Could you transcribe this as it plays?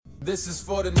This is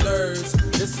for the nerds,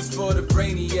 this is for the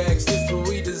brainiacs, this what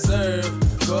we deserve.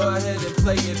 Go ahead and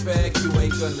play it back, you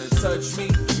ain't gonna touch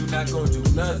me, you not gonna do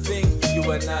nothing, you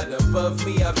are not above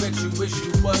me, I bet you wish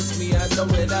you was me, I know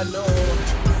it, I know.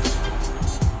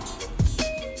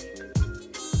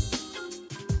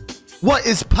 What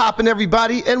is poppin',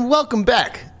 everybody, and welcome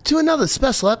back to another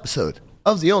special episode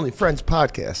of the Only Friends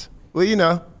podcast. Well, you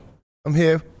know, I'm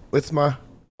here with my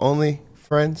only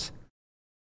friends.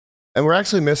 And we're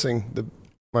actually missing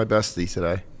my bestie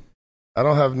today. I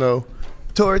don't have no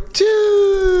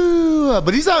Tortuga,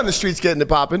 but he's out in the streets getting it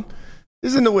popping.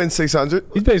 He's in the Win 600.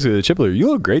 He's basically the Chipler. You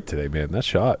look great today, man. That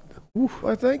shot.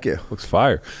 Why, thank you. Looks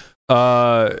fire.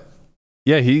 Yeah,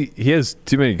 he has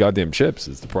too many goddamn chips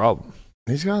is the problem.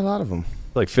 He's got a lot of them.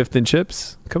 Like 5th in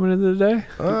chips coming into the day?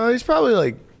 He's probably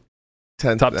like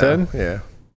 10th Top 10? Yeah.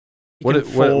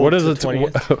 What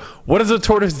does a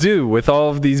tortoise do with all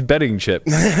of these betting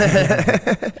chips?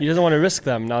 He doesn't want to risk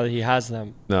them now that he has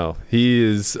them. No, he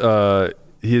is the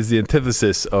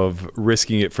antithesis of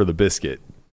risking it for the biscuit.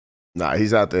 Nah,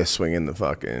 he's out there swinging the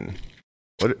fucking...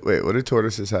 What do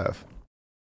tortoises have?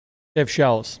 They have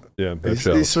shells. Yeah,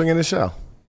 he's swinging the shell.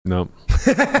 No.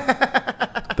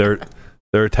 They're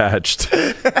attached.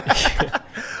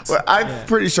 Well, I'm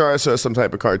pretty sure I saw some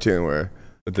type of cartoon where...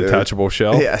 A detachable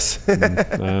shell? Yes. I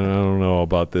don't know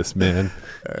about this, man.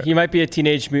 He might be a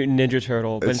Teenage Mutant Ninja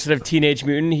Turtle, but instead of Teenage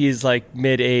Mutant, he's like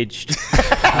mid-aged,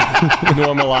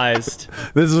 normalized.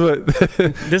 This is what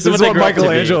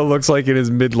Michelangelo looks like in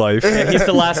his midlife. Yeah, he's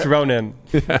the last Ronin.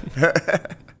 You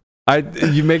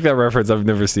make that reference. I've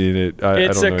never seen it.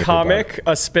 It's a comic,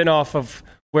 a spin-off of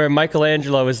where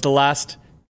Michelangelo is the last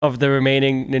of the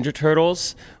remaining Ninja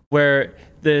Turtles, where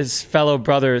his fellow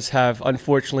brothers have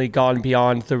unfortunately gone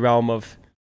beyond the realm of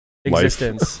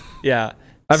existence. Life. Yeah.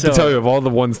 I have to tell you, of all the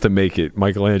ones to make it,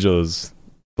 Michelangelo's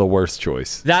the worst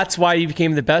choice. That's why he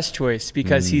became the best choice,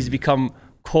 because he's become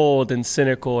cold and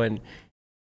cynical and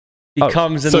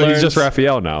becomes and so learns. He's just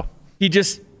Raphael now. He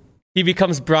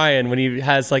becomes Brian when he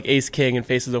has like Ace King and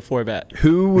faces a 4-bet.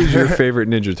 Who was your favorite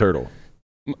Ninja Turtle?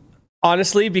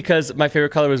 Honestly, because my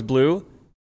favorite color was blue,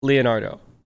 Leonardo.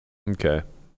 Okay.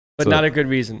 But not a good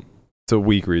reason. It's a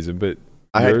weak reason, but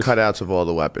I had cutouts of all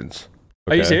the weapons.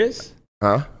 Okay. Are you serious?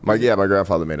 Huh? My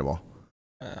grandfather made them all.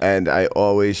 And I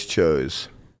always chose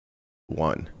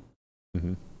one.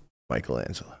 Mm-hmm.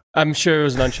 Michelangelo. I'm sure it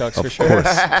was nunchucks for sure.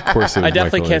 Of course it was. I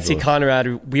definitely can't see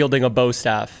Conrad wielding a bow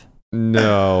staff.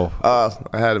 No.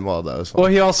 I had them all those. Well,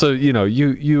 he also,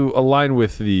 you align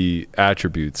with the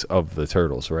attributes of the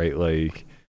turtles, right? Like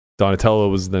Donatello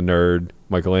was the nerd,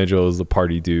 Michelangelo was the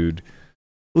party dude.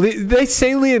 They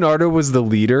say Leonardo was the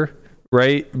leader,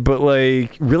 right? But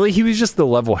like, really, he was just the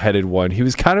level-headed one. He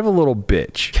was kind of a little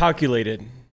bitch. Calculated.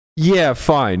 Yeah,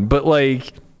 fine. But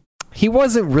like, he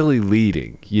wasn't really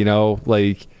leading,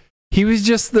 Like, he was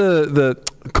just the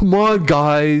come on,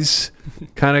 guys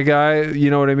kind of guy. You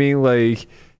know what I mean? Like,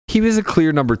 he was a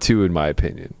clear number 2, in my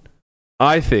opinion.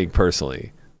 I think,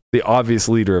 personally, the obvious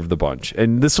leader of the bunch.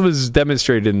 And this was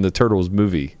demonstrated in the Turtles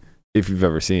movie, if you've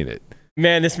ever seen it.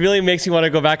 Man, this really makes me want to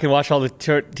go back and watch all the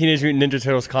Teenage Mutant Ninja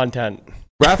Turtles content.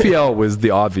 Raphael was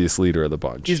the obvious leader of the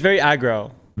bunch. He's very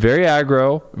aggro.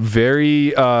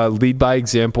 Very lead by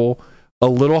example, a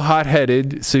little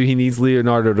hot-headed, so he needs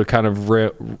Leonardo to kind of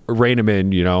rein him in,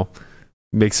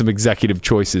 make some executive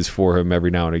choices for him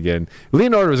every now and again.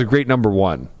 Leonardo was a great number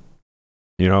 1,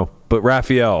 but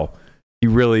Raphael, he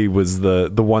really was the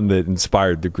one that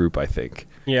inspired the group, I think.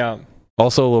 Yeah.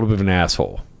 Also a little bit of an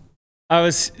asshole. I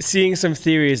was seeing some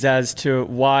theories as to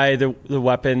why the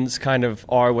weapons kind of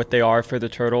are what they are for the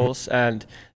Turtles, and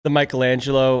the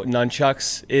Michelangelo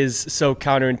nunchucks is so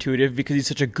counterintuitive because he's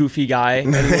such a goofy guy.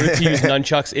 And in order to use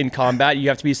nunchucks in combat, you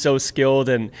have to be so skilled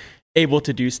and able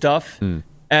to do stuff.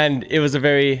 And it was a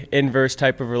very inverse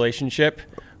type of relationship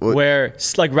where,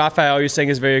 like Raphael, you're saying,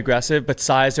 is very aggressive, but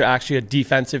Sais are actually a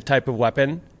defensive type of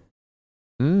weapon.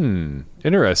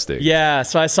 Interesting. Yeah,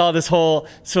 so I saw this whole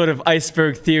sort of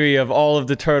iceberg theory of all of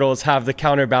the turtles have the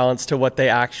counterbalance to what they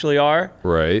actually are.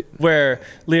 Right. Where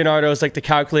Leonardo is like the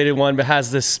calculated one, but has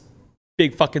this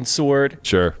big fucking sword.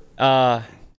 Sure.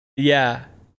 Yeah.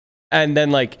 And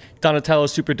then like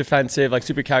Donatello's super defensive, like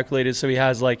super calculated, so he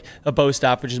has like a bow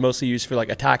staff, which is mostly used for like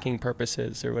attacking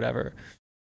purposes or whatever.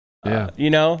 Yeah.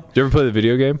 You know? Did you ever play the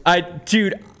video game?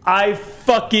 I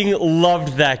fucking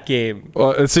loved that game.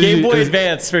 Well, Game Boy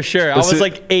Advance for sure. I was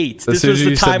like 8. This was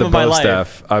the time of my life.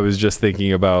 Staff, I was just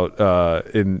thinking about so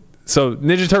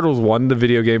Ninja Turtles 1, the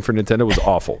video game for Nintendo, was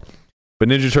awful. But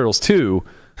Ninja Turtles 2,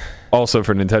 also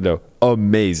for Nintendo.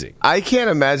 Amazing. I can't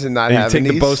imagine not And you having take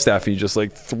the these. bow staff and you just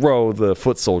like throw the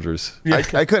foot soldiers. I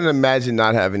couldn't imagine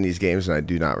not having these games, and I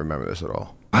do not remember this at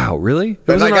all. Wow, really? It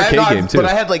But was an arcade game too. But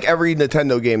I had like every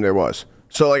Nintendo game there was.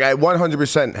 So like I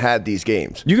 100% had these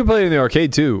games. You can play it in the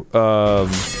arcade too.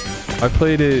 I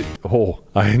played it. Oh,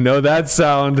 I know that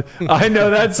sound. I know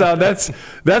that sound. That's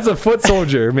a foot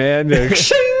soldier, man.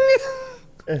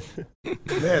 Man,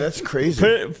 that's crazy.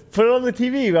 Put it on the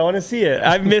TV. I want to see it.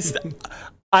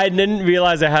 I didn't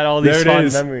realize I had all these There it fond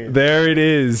is. memories. There it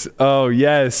is. Oh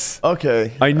yes.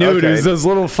 Okay. I knew it. It Okay. was those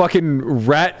little fucking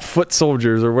rat foot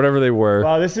soldiers or whatever they were.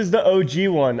 Wow, this is the OG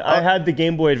one. I had the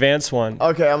Game Boy Advance one.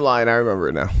 Okay, I'm lying. I remember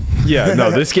it now. Yeah, no,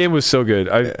 this game was so good.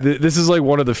 This is like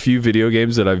one of the few video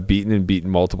games that I've beaten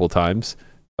multiple times.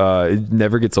 It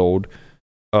never gets old.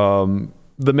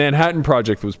 The Manhattan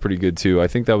Project was pretty good too. I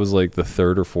think that was like the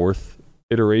third or fourth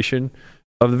iteration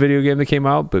of the video game that came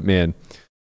out. But man,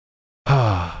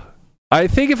 I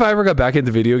think if I ever got back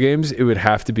into video games, it would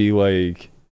have to be like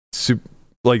Super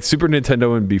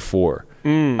Nintendo and before.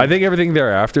 I think everything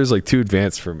thereafter is like too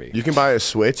advanced for me. You can buy a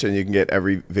Switch and you can get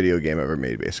every video game ever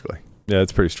made, basically. Yeah,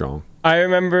 it's pretty strong. I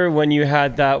remember when you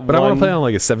had that But I want to play on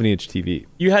like a 70-inch TV.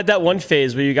 You had that one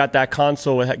phase where you got that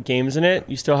console with games in it.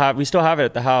 We still have it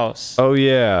at the house. Oh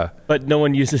yeah. But no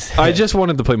one uses it. I just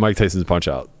wanted to play Mike Tyson's Punch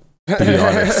Out, to be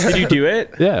honest. Did you do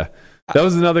it? Yeah. That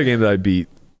was another game that I beat.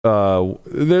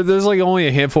 There's like only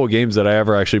a handful of games that I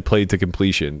ever actually played to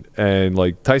completion. And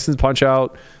like Tyson's Punch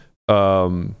Out,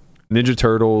 Ninja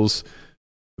Turtles,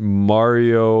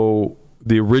 Mario,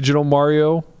 the original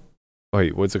Mario.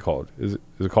 Wait, what's it called? Is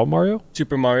it called Mario?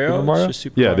 Super Mario? Super Mario? It's just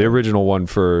Super Yeah, Mario. the original one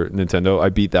for Nintendo. I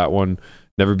beat that one.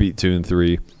 Never beat 2 and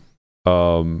 3.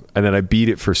 And then I beat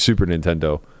it for Super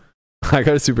Nintendo. I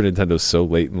got a Super Nintendo so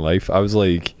late in life. I was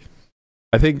like,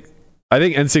 I think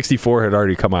N64 had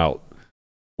already come out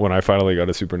when I finally got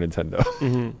a Super Nintendo.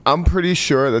 Mm-hmm. I'm pretty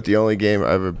sure that the only game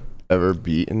I've ever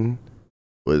beaten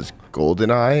was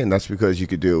GoldenEye, and that's because you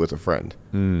could do it with a friend.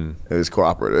 It was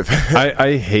cooperative.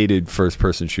 I hated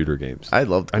first-person shooter games. I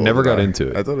loved GoldenEye. I never got into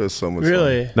it. I thought it was so much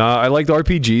Really? Nah, I liked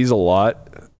RPGs a lot,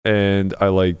 and I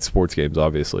liked sports games,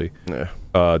 obviously. fun.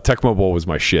 Tecmo Bowl was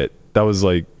my shit. That was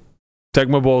like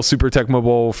Tecmo Bowl, Super Tecmo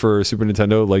Bowl for Super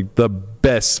Nintendo, like the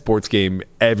best sports game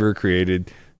ever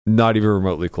created. Not even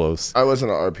remotely close. I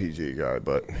wasn't an RPG guy,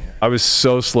 but I was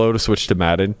so slow to switch to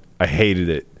Madden. I hated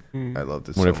it I loved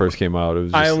it when so it first came out. It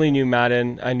was just, I only knew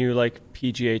Madden. I knew like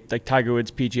PGA, like Tiger Woods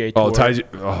PGA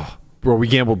Tour. Bro, we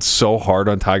gambled so hard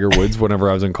on Tiger Woods whenever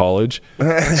I was in college.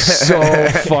 So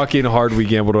fucking hard we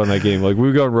gambled on that game. Like we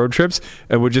would go on road trips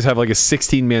and we'd just have like a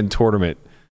 16-man tournament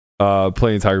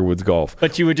playing Tiger Woods golf.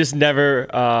 But you would just never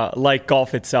like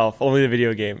golf itself, only the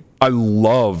video game. I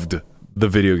loved the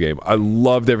video game. I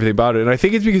loved everything about it. And I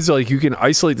think it's because like you can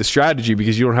isolate the strategy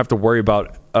because you don't have to worry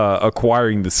about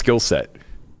acquiring the skill set.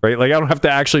 Right? Like I don't have to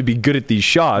actually be good at these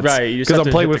shots. Right, you just because have I'm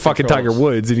to playing hit with the fucking controls. Tiger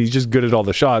Woods and he's just good at all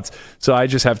the shots. So I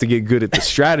just have to get good at the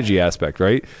strategy aspect,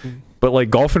 right? But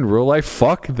like golf in real life,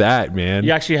 fuck that, man.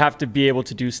 You actually have to be able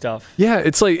to do stuff. Yeah,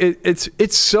 it's like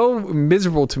it's so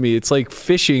miserable to me. It's like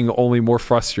fishing, only more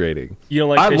frustrating. You don't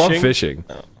like I fishing? love fishing.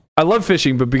 I love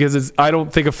fishing, but because I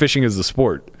don't think of fishing as a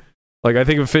sport. Like I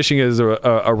think of fishing as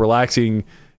a relaxing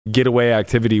getaway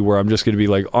activity where I'm just going to be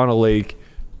like on a lake,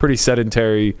 pretty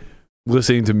sedentary,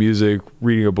 listening to music,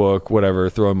 reading a book, whatever,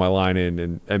 throwing my line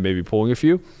in and maybe pulling a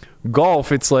few.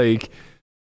 Golf, it's like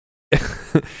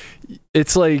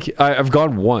it's like I've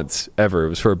gone once ever. It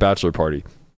was for a bachelor party.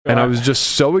 And I was just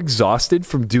so exhausted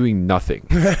from doing nothing.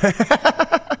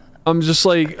 I'm just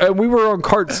like, and we were on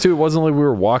carts too. It wasn't like we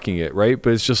were walking it, right?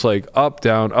 But it's just like up,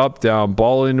 down,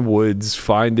 ball in woods,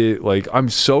 find it. Like, I'm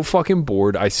so fucking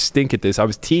bored. I stink at this. I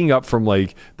was teeing up from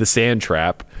like the sand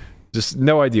trap. Just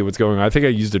no idea what's going on. I think I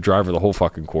used a driver the whole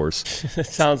fucking course. It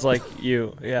sounds like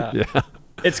you. Yeah. Yeah.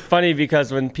 It's funny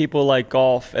because when people like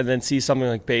golf and then see something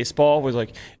like baseball, was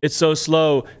like, it's so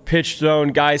slow, pitch thrown,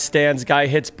 guy stands, guy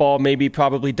hits ball, maybe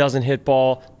probably doesn't hit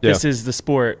ball. Yeah. This is the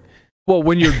sport. Well,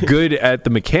 when you're good at the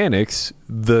mechanics,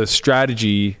 the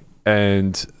strategy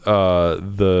and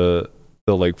the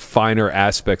like finer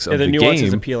aspects of Yeah, the the nuance is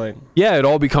game, appealing. yeah, it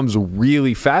all becomes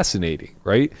really fascinating,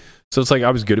 right? So it's like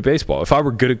I was good at baseball. If I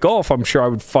were good at golf, I'm sure I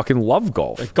would fucking love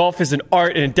golf. Like golf is an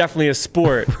art and definitely a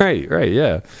sport. Right,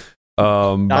 yeah. Die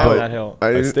on But that hill.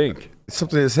 I stink.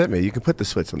 Something just hit me. You can put the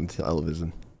Switch on the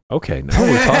television. Okay, now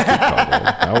we're talking,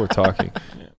 Pablo. Now we're talking.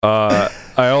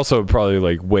 I also probably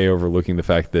like way overlooking the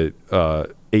fact that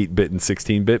 8-bit and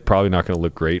 16-bit probably not going to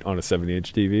look great on a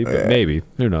 70-inch TV, but maybe.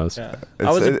 Who knows? Yeah.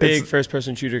 I was a It's- big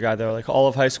first-person shooter guy though. Like all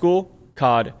of high school,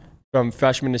 COD. from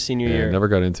freshman to senior Yeah, year. never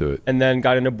got into it. And then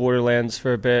got into Borderlands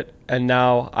for a bit. And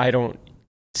now I don't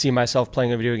see myself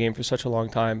playing a video game for such a long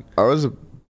time. I was a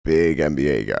big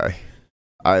NBA guy.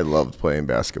 I loved playing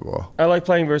basketball. I like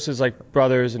playing versus like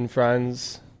brothers and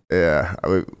friends. Yeah,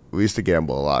 we used to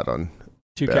gamble a lot on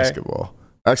 2K. basketball.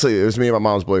 Actually, it was me and my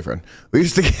mom's boyfriend. We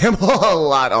used to gamble a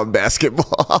lot on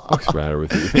basketball. What's the matter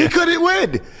with you? He couldn't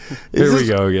win. Here we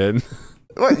go again.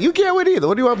 What? You can't win either.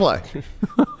 What do you want to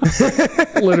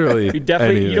play? Literally. You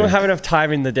anything. don't have enough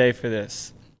time in the day for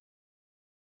this.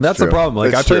 That's True. the problem. Like,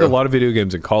 It's I played true. a lot of video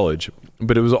games in college,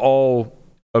 but it was all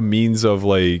a means of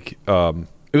like,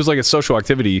 it was like a social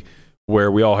activity where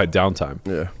we all had downtime.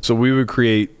 Yeah. So we would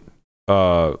create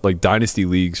like dynasty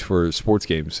leagues for sports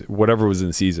games, whatever was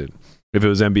in season. If it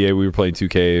was NBA, we were playing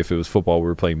 2K. If it was football, we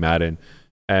were playing Madden.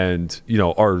 And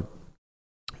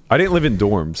I didn't live in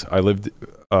dorms. I lived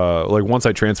like once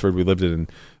I transferred, we lived in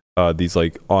these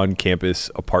like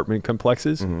on-campus apartment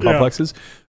complexes.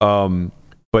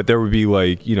 But there would be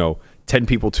like 10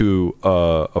 people to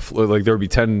like there would be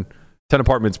 10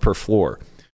 apartments per floor.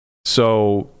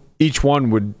 So each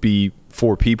one would be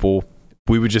 4 people.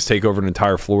 We would just take over an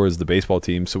entire floor as the baseball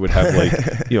team. So we'd have like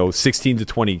 16 to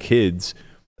 20 kids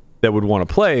that would want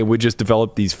to play, and we'd just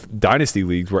develop these dynasty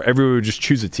leagues where everyone would just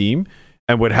choose a team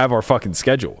and would have our fucking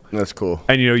schedule. That's cool.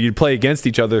 And you'd play against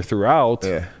each other throughout.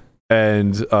 Yeah.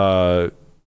 And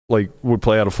like would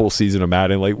play out a full season of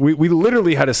Madden. Like we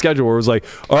literally had a schedule where it was like,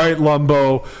 all right,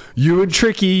 Lumbo, you and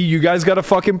Tricky, you guys got to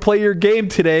fucking play your game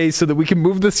today so that we can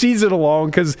move the season along,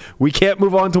 because we can't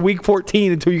move on to week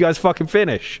 14 until you guys fucking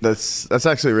finish. That's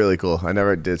actually really cool. I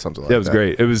never did something like that. That was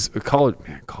great. It was college.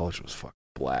 Man, college was fucking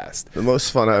blast. The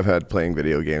most fun I've had playing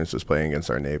video games was playing against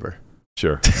our neighbor.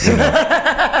 Sure.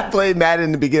 I played Madden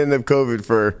in the beginning of COVID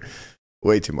for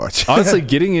way too much. Honestly,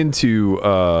 getting into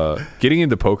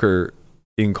poker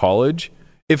in college,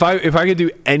 if I could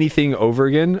do anything over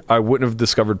again, I wouldn't have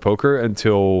discovered poker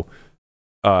until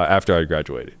after I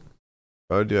graduated.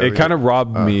 Oh, do you It ever kind of get-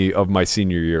 robbed me of my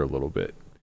senior year a little bit.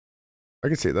 I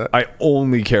can see that. I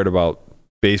only cared about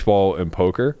baseball and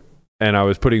poker, and I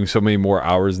was putting so many more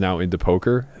hours now into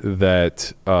poker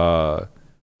that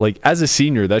like as a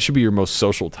senior, that should be your most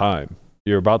social time.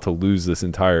 You're about to lose this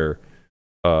entire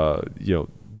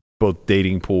both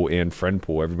dating pool and friend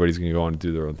pool. Everybody's going to go on and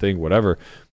do their own thing, whatever.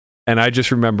 And I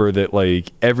just remember that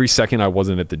like every second I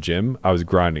wasn't at the gym, I was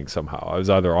grinding somehow. I was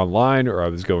either online or I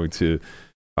was going to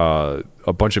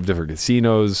a bunch of different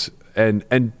casinos.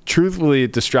 And truthfully,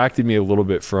 it distracted me a little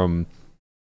bit from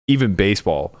even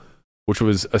baseball, which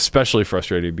was especially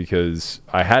frustrating because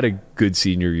I had a good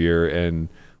senior year and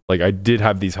like I did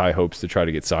have these high hopes to try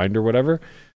to get signed or whatever.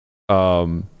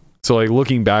 So like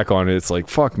looking back on it, it's like,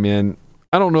 fuck, man,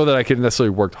 I don't know that I could have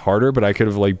necessarily worked harder, but I could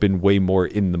have like been way more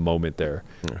in the moment there.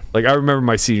 Yeah. Like I remember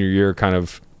my senior year kind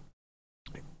of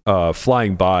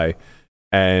flying by,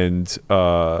 and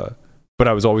but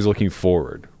I was always looking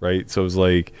forward, right? So it was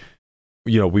like,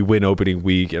 we win opening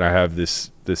week and I have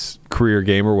this career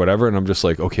game or whatever, and I'm just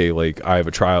like, okay, like I have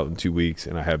a tryout in 2 weeks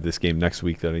and I have this game next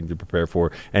week that I need to prepare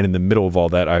for, and in the middle of all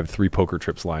that I have 3 poker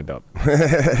trips lined up.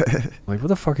 Like, what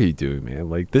the fuck are you doing, man?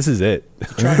 Like, this is it.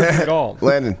 Trying to do it all.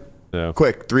 Landon, No.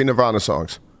 quick, 3 Nirvana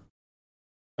songs.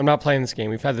 I'm not playing this game.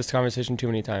 We've had this conversation too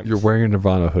many times. You're wearing a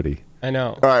Nirvana hoodie. I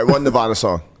know. All right, 1 Nirvana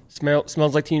song.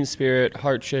 Smells Like Teen Spirit,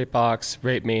 Heart Shaped Box,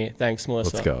 Rape Me. Thanks,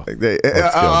 Melissa. Let's go. Let's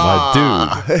Let's go.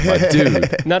 My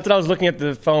dude. Not that I was looking at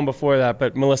the phone before that,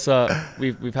 but Melissa,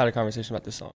 we've had a conversation about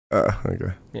this song.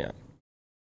 Okay. Yeah.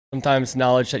 Sometimes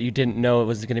knowledge that you didn't know it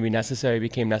was going to be necessary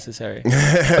became necessary.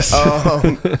 Yeah,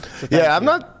 I'm you.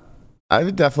 not. I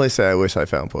would definitely say I wish I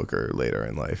found poker later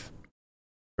in life.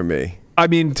 For me, I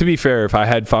mean, to be fair, if I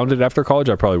had found it after college,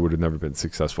 I probably would have never been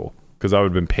successful because I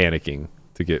would have been panicking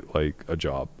to get like a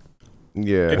job.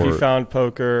 yeah. If you found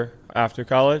poker after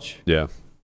college, Yeah.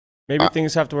 maybe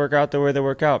things have to work out the way they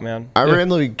work out, man. I Yeah.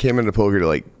 randomly came into poker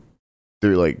to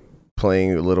through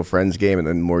playing a little friends game and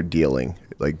then more dealing,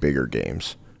 like bigger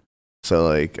games.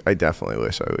 So I definitely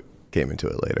wish I came into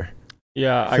it later.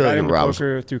 Yeah, I feel got like it into robs-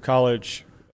 poker through college.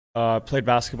 Played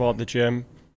basketball at the gym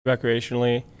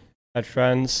recreationally. Had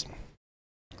friends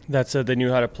that said they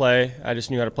knew how to play. I just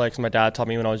knew how to play because my dad taught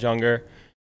me when I was younger.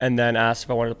 And then asked if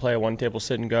I wanted to play a one table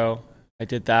sit and go. I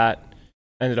did that.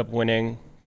 Ended up winning.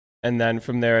 And then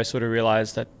from there, I sort of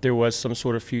realized that there was some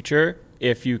sort of future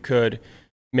if you could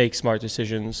make smart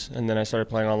decisions. And then I started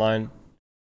playing online.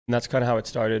 And that's kind of how it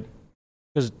started.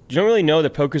 Because you don't really know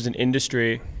that poker's an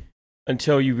industry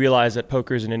until you realize that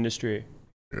poker is an industry.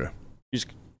 Yeah. You just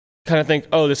kind of think,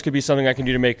 oh, this could be something I can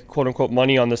do to make quote unquote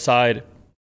money on the side.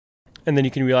 And then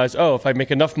you can realize, oh, if I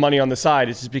make enough money on the side,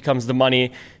 it just becomes the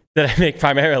money that I make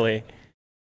primarily,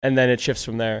 and then it shifts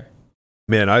from there.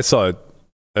 Man, I saw it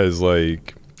as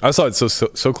like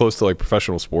so close to like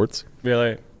professional sports.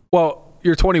 Really? Well,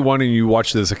 you're 21 and you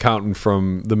watch this accountant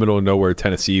from the middle of nowhere,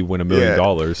 Tennessee, win $1 million.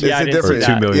 Yeah, I didn't see or that.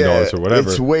 $2 million or whatever.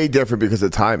 It's way different because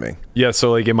of timing. Yeah,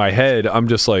 so like in my head, I'm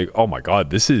just like, oh my god,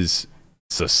 this is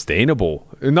sustainable.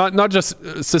 Not just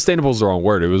sustainable is the wrong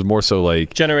word. It was more so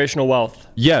like Generational wealth.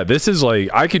 yeah, this is like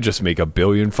I could just make $1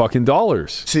 billion fucking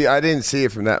dollars. See, I didn't see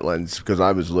it from that lens because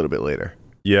I was a little bit later.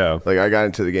 Yeah, Like I got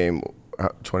into the game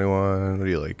 21. What are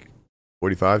you like?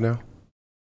 45 now?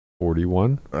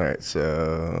 41. All right,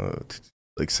 so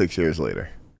like 6 years later.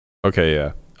 Okay,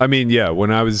 yeah. I mean, yeah,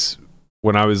 when I was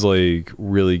like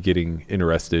really getting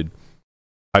interested,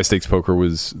 High Stakes Poker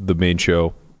was the main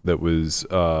show that was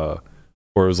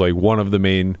or it was like one of the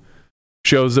main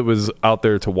shows that was out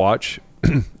there to watch.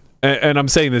 and I'm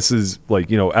saying this is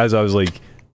like, you know, as I was like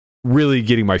really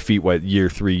getting my feet wet year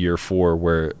 3, year 4,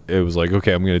 where it was like,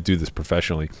 okay, I'm going to do this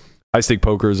professionally. High Stake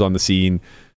Poker is on the scene.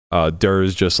 DER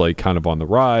is just like kind of on the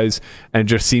rise, and it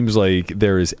just seems like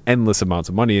there is endless amounts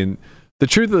of money. And the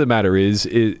truth of the matter is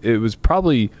it was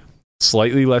probably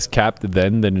slightly less capped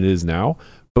then than it is now,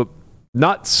 but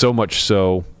not so much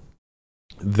so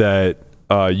that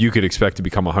you could expect to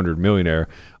become a 100 millionaire.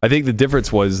 I think the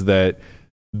difference was that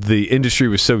the industry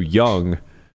was so young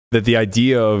that the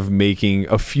idea of making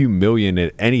a few million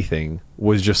at anything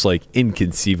was just like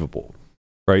inconceivable,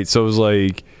 right? So it was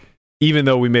like, even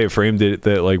though we may have framed it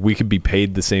that like we could be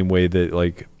paid the same way that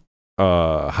like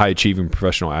high achieving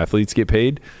professional athletes get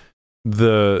paid,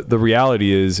 the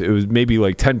reality is it was maybe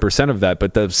like 10% of that,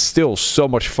 but that's still so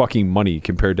much fucking money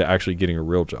compared to actually getting a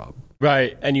real job.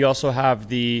 Right. And you also have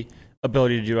the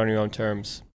ability to do it on your own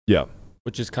terms. Yeah.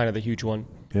 Which is kind of the huge one.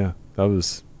 Yeah. That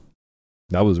was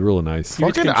really nice. You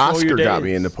get to Fucking control your Oscar got days.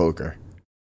 me into poker.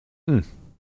 Hmm.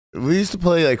 We used to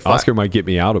play like Oscar might get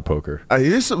me out of poker. we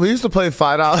used to play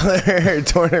 $5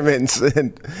 tournaments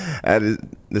at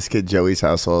this kid Joey's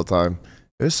house all the time.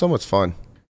 It was so much fun.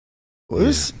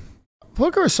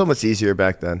 Poker was so much easier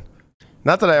back then.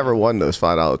 Not that I ever won those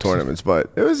 $5 tournaments,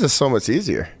 but it was just so much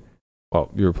easier. Well,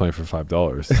 you were playing for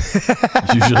 $5.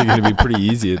 It's usually going to be pretty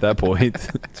easy at that point.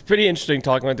 It's pretty interesting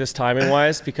talking about this timing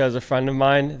wise, because a friend of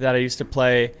mine that I used to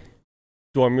play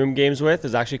dorm room games with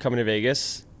is actually coming to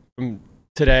Vegas from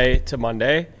today to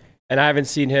Monday, and I haven't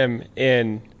seen him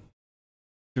in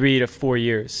 3 to 4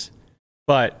 years.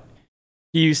 But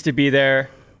he used to be there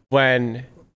when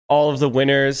all of the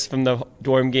winners from the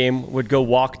dorm game would go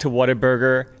walk to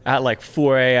Whataburger at like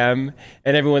 4 a.m.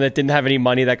 And everyone that didn't have any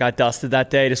money that got dusted that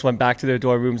day just went back to their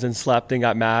dorm rooms and slept and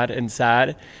got mad and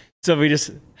sad. So we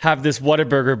just have this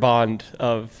Whataburger bond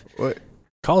of What?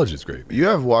 College is great. You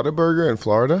have Whataburger in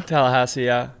Florida? Tallahassee,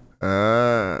 yeah.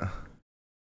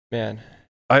 Man.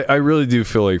 I really do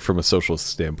feel like from a social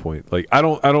standpoint, like I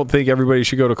don't think everybody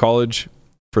should go to college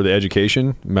for the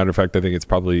education. Matter of fact, I think it's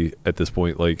probably at this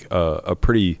point like a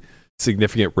pretty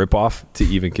significant ripoff to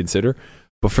even consider.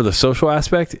 But for the social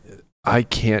aspect, I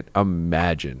can't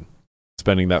imagine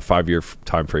spending that 5-year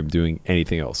time frame doing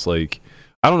anything else. Like,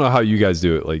 I don't know how you guys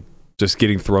do it. Like, just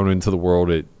getting thrown into the world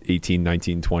at 18,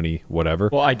 19, 20, whatever.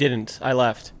 Well, I didn't. I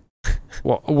left.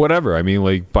 Well, whatever. I mean,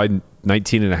 like by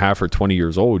 19 and a half or 20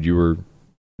 years old, you were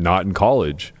not in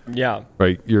college. Yeah.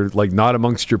 Right. You're like not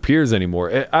amongst your peers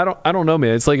anymore. I don't know,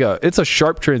 man. It's like it's a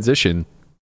sharp transition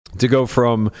to go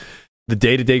from the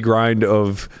day-to-day grind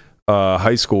of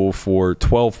high school for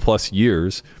 12 plus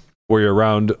years where you're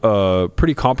around a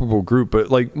pretty comparable group, but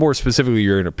like more specifically,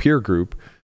 you're in a peer group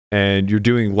and you're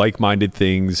doing like-minded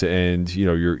things, and you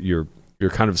know, you're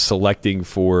kind of selecting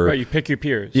for Right, you pick your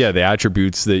peers. yeah, the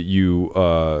attributes that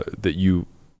you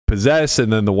possess,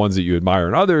 and then the ones that you admire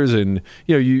in others, and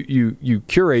you know, you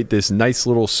curate this nice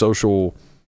little social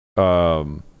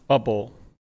Bubble.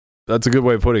 that's a good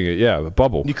way of putting it. Yeah, a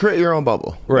bubble. You create your own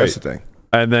bubble. Right. That's the thing.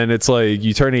 And then it's like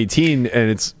you turn 18 and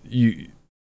it's you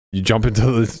jump into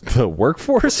the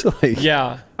workforce. Like,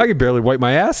 Yeah. I could barely wipe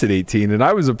my ass at 18, and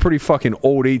I was a pretty fucking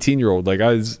old 18-year-old. Like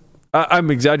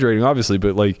I'm exaggerating obviously,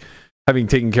 but like having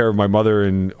taken care of my mother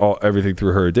and everything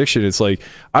through her addiction, it's like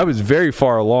I was very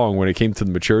far along when it came to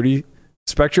the maturity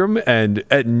spectrum, and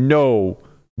at no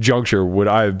juncture would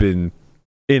I have been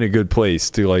in a good place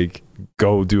to like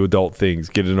go do adult things,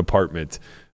 get an apartment,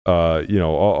 you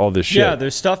know, all this shit. Yeah,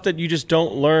 there's stuff that you just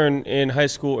don't learn in high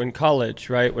school and college,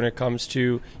 right? When it comes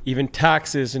to even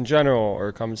taxes in general, or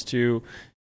it comes to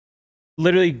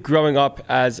literally growing up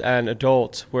as an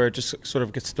adult, where it just sort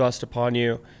of gets thrust upon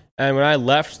you. And when I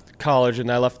left college and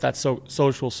I left that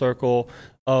social circle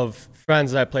of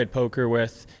friends that I played poker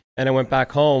with, and I went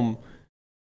back home,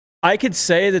 I could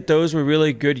say that those were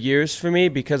really good years for me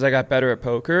because I got better at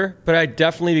poker, but I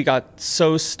definitely got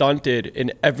so stunted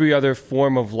in every other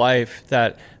form of life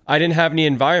that I didn't have any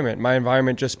environment. My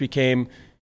environment just became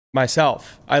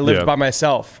myself. I lived by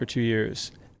myself for 2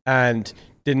 years and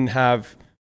didn't have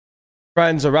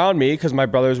friends around me because my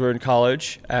brothers were in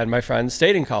college and my friends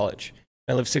stayed in college.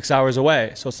 I lived 6 hours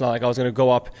away, so it's not like I was going to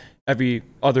go up every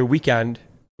other weekend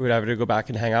or whatever to go back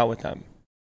and hang out with them.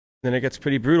 Then it gets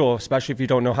pretty brutal, especially if you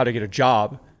don't know how to get a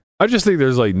job. I just think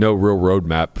there's like no real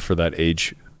roadmap for that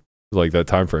age, like that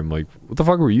time frame. Like, what the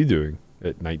fuck were you doing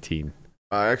at 19?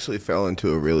 I actually fell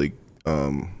into a really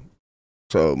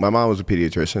so my mom was a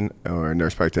pediatrician or a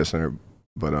nurse practitioner,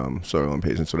 but soil and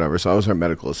patients, whatever. So I was her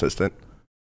medical assistant,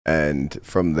 and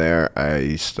from there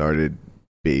I started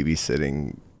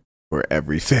babysitting for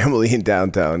every family in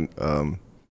downtown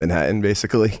Manhattan,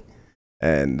 basically.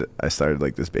 And I started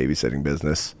like this babysitting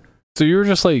business. So you were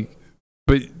just like,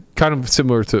 but kind of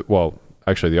similar to, well,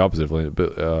 actually the opposite of Landon,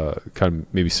 but kind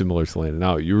of maybe similar to Landon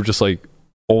now. You were just like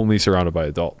only surrounded by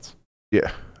adults.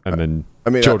 Yeah. And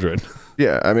then children.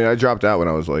 I dropped out when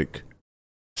I was like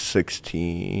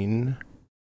 16.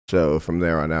 So from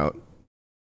there on out,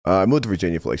 I moved to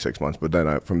Virginia for like 6 months, but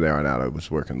then from there on out, I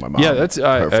was working with my mom. Yeah, that's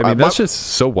that's just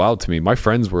so wild to me. My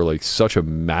friends were like such a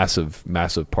massive,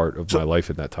 massive part of my life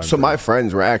at that time. So my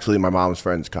friends were actually my mom's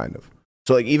friends, kind of.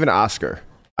 So like even Oscar,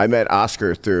 I met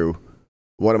Oscar through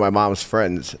one of my mom's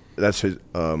friends. That's his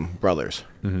brothers.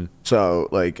 Mm-hmm. So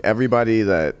like everybody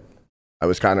that I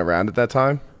was kind of around at that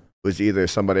time was either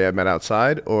somebody I met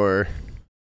outside or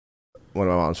one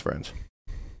of my mom's friends.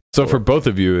 So for both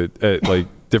of you at like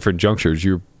different junctures,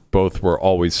 you both were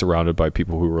always surrounded by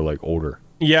people who were like older.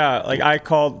 Yeah, like I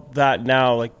call that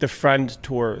now like the friend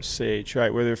tour stage,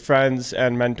 right? Where they're friends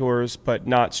and mentors, but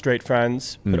not straight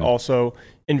friends, but also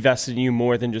invest in you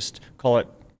more than just call it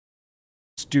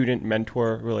student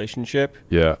mentor relationship.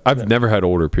 Yeah, I've never had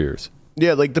older peers.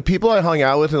 Yeah, like the people I hung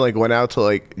out with and like went out to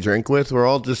like drink with were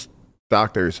all just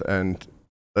doctors, and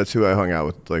that's who I hung out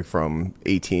with like from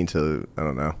 18 to I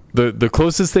don't know. The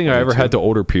closest thing I ever had to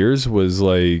older peers was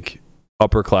like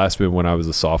upperclassmen when I was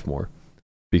a sophomore,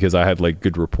 because I had like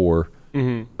good rapport,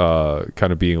 kind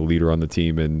of being a leader on the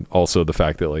team, and also the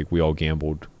fact that like we all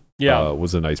gambled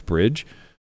was a nice bridge.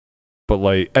 But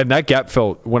like, and that gap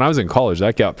felt, when I was in college,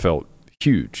 that gap felt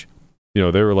huge. You know,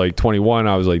 they were like 21,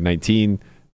 I was like 19,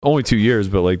 only 2 years,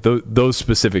 but like those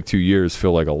specific 2 years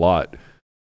feel like a lot.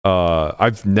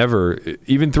 I've never,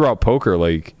 even throughout poker,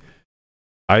 like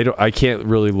I can't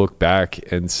really look back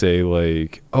and say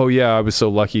like, oh yeah, I was so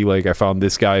lucky. Like I found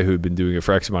this guy who'd been doing it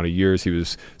for X amount of years. He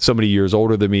was so many years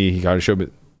older than me. He kind of showed me.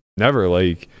 Never,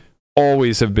 like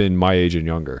always have been my age and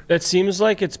younger. It seems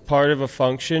like it's part of a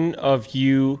function of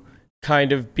you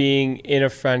kind of being in a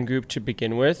friend group to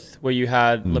begin with, where you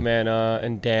had Lamanna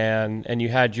and Dan and you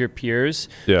had your peers.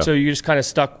 Yeah. So you just kind of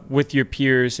stuck with your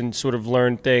peers and sort of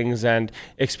learned things and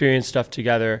experienced stuff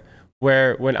together.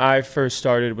 Where when I first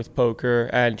started with poker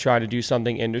and trying to do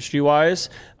something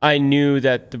industry-wise, I knew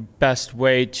that the best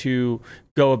way to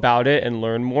go about it and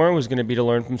learn more was going to be to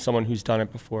learn from someone who's done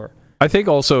it before. I think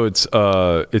also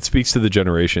it speaks to the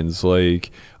generations.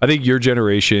 Like I think your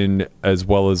generation, as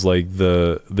well as like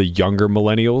the younger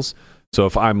millennials. So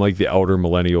if I'm like the elder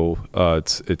millennial,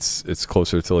 it's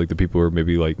closer to like the people who are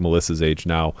maybe like Melissa's age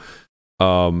now.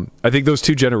 I think those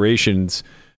two generations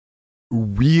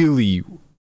really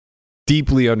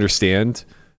deeply understand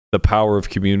the power of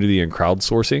community and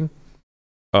crowdsourcing.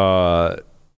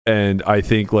 And I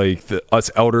think like us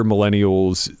elder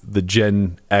millennials, the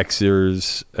Gen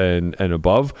Xers and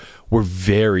above, were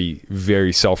very,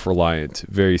 very self-reliant,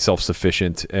 very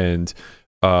self-sufficient. And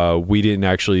we didn't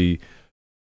actually,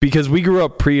 because we grew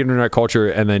up pre-internet culture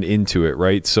and then into it,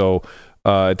 right? So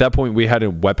at that point, we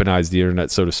hadn't weaponized the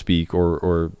internet, so to speak,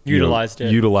 or utilized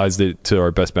it to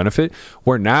our best benefit.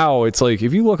 Where now it's like,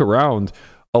 if you look around,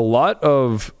 a lot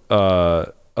of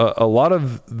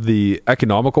the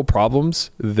economical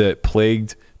problems that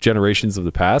plagued generations of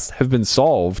the past have been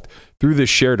solved through this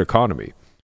shared economy,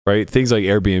 right? Things like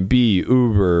Airbnb,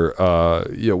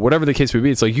 Uber, whatever the case may be.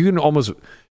 It's like you can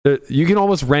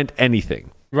almost rent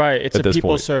anything. Right. It's a people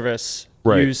point. Service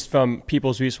Right. used from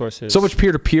people's resources. So much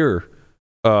peer-to-peer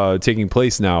taking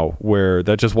place now, where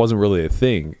that just wasn't really a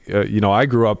thing. I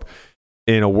grew up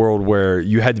in a world where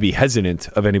you had to be hesitant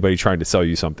of anybody trying to sell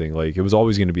you something. Like it was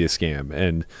always going to be a scam,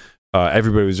 and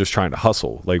everybody was just trying to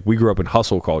hustle. Like we grew up in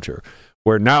hustle culture,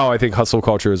 where now I think hustle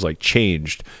culture is like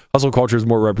changed. Hustle culture is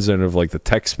more representative of like the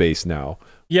tech space now.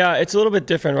 Yeah, it's a little bit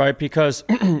different, right? Because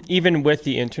even with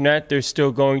the internet, there's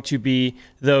still going to be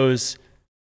those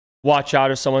watch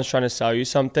out if someone's trying to sell you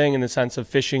something, in the sense of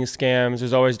phishing scams.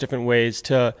 There's always different ways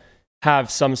to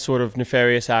have some sort of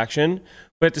nefarious action.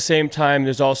 But at the same time,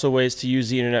 there's also ways to use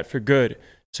the internet for good,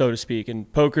 so to speak.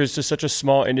 And poker is just such a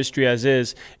small industry as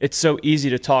is. It's so easy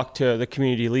to talk to the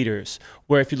community leaders,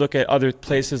 where if you look at other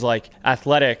places like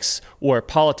athletics or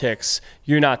politics,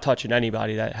 you're not touching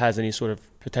anybody that has any sort of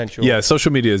potential. Yeah,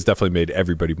 social media has definitely made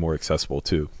everybody more accessible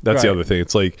too. That's the Right. other thing.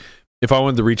 It's like if I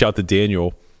wanted to reach out to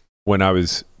Daniel when I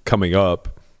was coming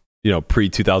up, pre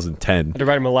 2010, I had to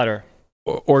write him a letter.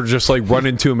 or just like run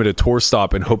into him at a tour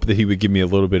stop and hope that he would give me a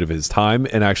little bit of his time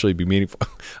and actually be meaningful.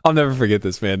 I'll never forget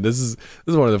this, man. This is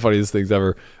one of the funniest things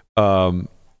ever.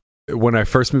 When I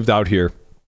first moved out here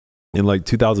in like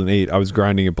 2008, I was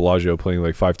grinding at Bellagio playing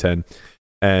like 510,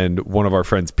 and one of our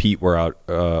friends, Pete,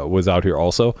 was out here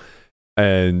also.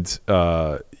 And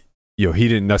he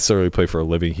didn't necessarily play for a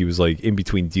living. He was like in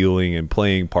between dealing and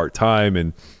playing part-time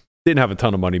and didn't have a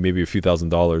ton of money, maybe a few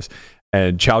 $1,000s.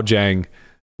 And Chow Jang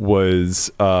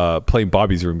was playing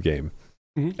Bobby's Room game.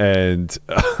 Mm-hmm. And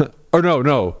or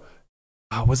no.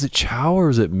 Was it Chow or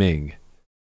was it Ming?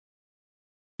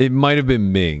 It might have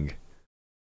been Ming.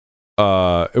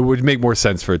 It would make more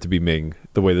sense for it to be Ming,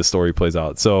 the way the story plays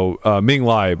out. So Ming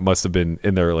Lai must have been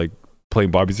in there like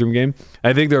playing Bobby's Room game.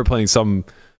 I think they were playing some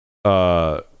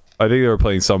high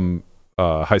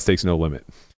stakes no limit.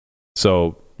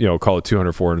 So, call it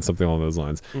 204 and something along those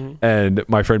lines. Mm-hmm. And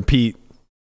my friend Pete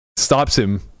stops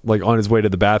him like on his way to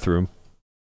the bathroom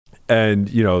and,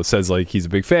 says like he's a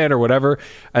big fan or whatever.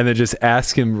 And then just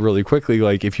ask him really quickly,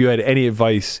 like, if you had any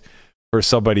advice for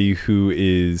somebody who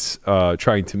is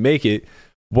trying to make it,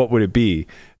 what would it be?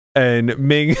 And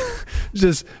Ming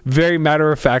just very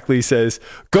matter-of-factly says,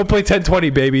 go play 1020,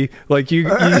 baby. Like, you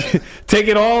take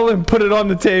it all and put it on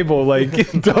the table.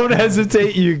 Like, don't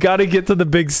hesitate. You got to get to the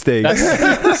big stakes.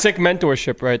 That's sick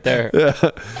mentorship right there.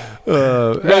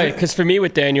 Right, because for me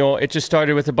with Daniel, it just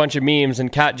started with a bunch of memes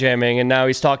and cat jamming, and now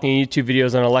he's talking in YouTube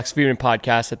videos on a Lex Friedman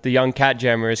podcast that the young cat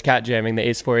jammer is cat jamming the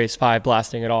ace 4, ace 5,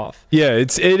 blasting it off. Yeah,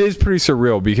 it is pretty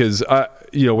surreal because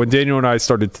when Daniel and I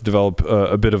started to develop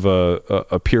a bit of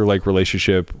a peer-like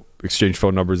relationship, exchange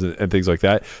phone numbers and things like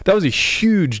that, that was a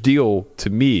huge deal to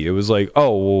me. It was like,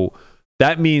 oh, well,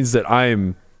 that means that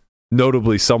I'm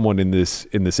notably someone in this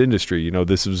industry.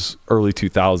 This was early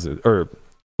 2000 or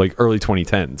like early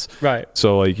 2010s. Right.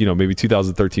 So like, maybe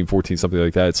 2013, 14, something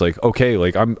like that. It's like, okay,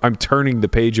 like I'm turning the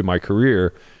page in my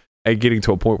career and getting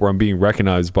to a point where I'm being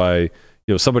recognized by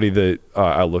somebody that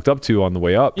I looked up to on the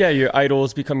way up. Yeah, your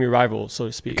idols become your rivals, so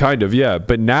to speak. Kind of, yeah.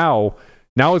 But now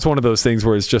it's one of those things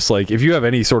where it's just like, if you have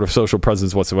any sort of social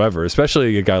presence whatsoever,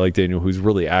 especially a guy like Daniel who's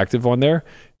really active on there,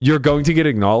 you're going to get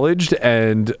acknowledged,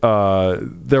 and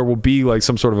there will be like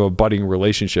some sort of a budding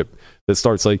relationship that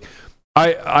starts. Like,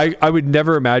 I would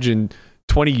never imagine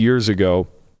 20 years ago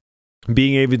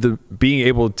being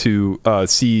able to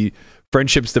see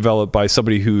friendships developed by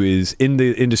somebody who is in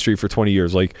the industry for 20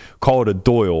 years, like call it a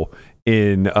Doyle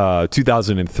in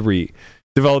 2003,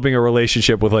 developing a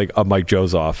relationship with like a Mike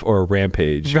Joseph or a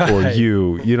Rampage or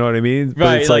you know what I mean? Right,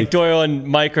 But it's like Doyle and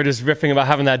Mike are just riffing about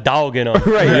having that Dalgan on.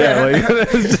 right, yeah, like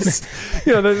just,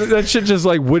 that shit just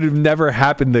like would have never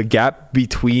happened. The gap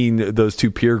between those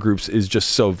two peer groups is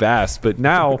just so vast. But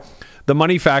now the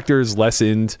money factor is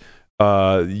lessened.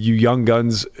 You young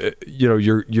guns,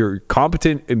 you're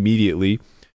competent immediely,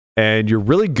 and you're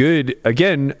really good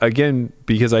again,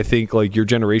 because I think like your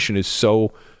generation is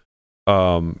so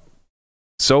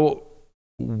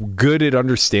good at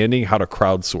understanding how to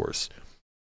crowdsource.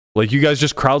 Like, you guys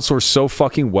just crowdsource so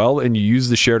fucking well, and you use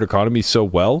the shared economy so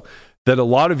well that a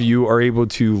lot of you are able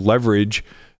to leverage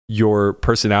your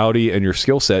personality and your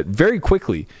skill set very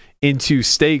quickly into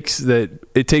stakes that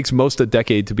it takes most a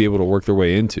decade to be able to work their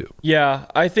way into. Yeah,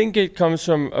 I think it comes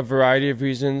from a variety of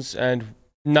reasons, and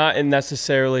not in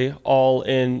necessarily all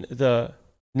in the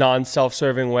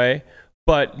non-self-serving way.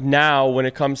 But now when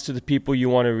it comes to the people you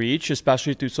want to reach,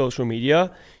 especially through social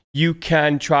media, you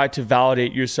can try to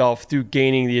validate yourself through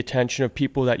gaining the attention of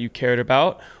people that you cared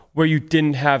about, where you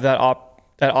didn't have that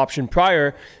option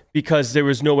prior, because there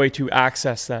was no way to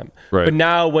access them. Right. But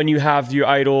now when you have your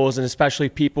idols, and especially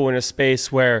people in a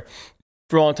space where,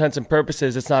 for all intents and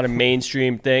purposes, it's not a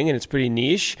mainstream thing and it's pretty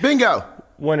niche. Bingo.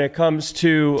 When it comes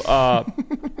to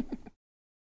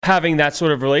having that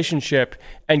sort of relationship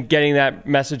and getting that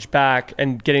message back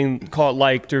and getting caught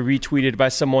liked or retweeted by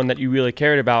someone that you really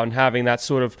cared about, and having that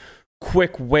sort of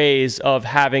quick ways of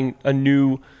having a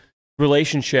new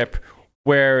relationship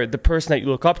where the person that you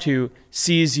look up to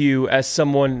sees you as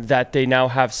someone that they now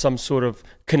have some sort of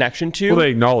connection to. Well,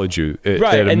 they acknowledge you, right,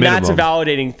 at a and minimum. that's a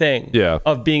validating thing. Yeah.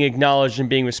 Of being acknowledged and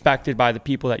being respected by the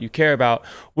people that you care about.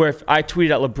 Where if I tweeted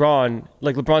at LeBron,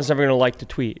 like LeBron's never going to like the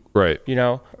tweet, Right. you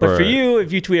know. But for Right. you,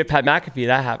 if you tweet at Pat McAfee,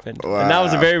 that happened, and that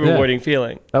was a very rewarding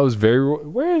feeling. That was very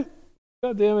where.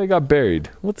 God damn, it got buried.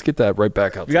 Let's get that right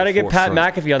back out. We got to get Pat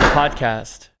McAfee on the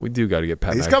podcast. We do got to get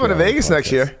Pat. He's McAfee coming to on the Vegas next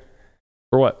podcast. year.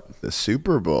 For what? The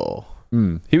Super Bowl.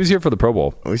 He was here for the Pro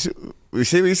Bowl. We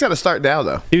got to start now,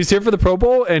 though. He was here for the Pro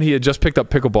Bowl, and he had just picked up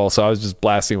pickleball, so I was just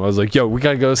blasting him. I was like, yo, we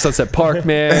got to go to Sunset Park,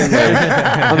 man.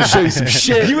 Like, I'm going to show you some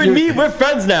shit. You and me, we're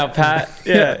friends now, Pat.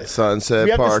 Yeah. Sunset We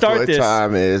have to Park, start what this.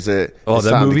 time is it? Oh, It's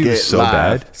that time to movie was get so live.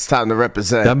 bad. It's time to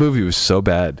represent. That movie was so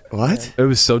bad. What? It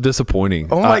was so disappointing.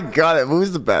 Oh, my God. That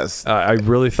movie's the best. I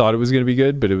really thought it was going to be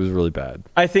good, but it was really bad.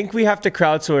 I think we have to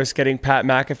crowdsource getting Pat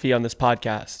McAfee on this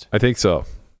podcast. I think so.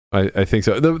 I think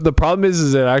so. The problem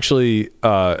is that actually,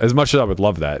 as much as I would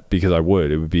love that, because it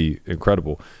would be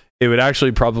incredible, it would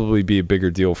actually probably be a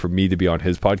bigger deal for me to be on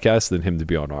his podcast than him to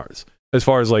be on ours, as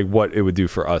far as like what it would do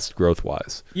for us growth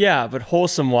wise. Yeah, but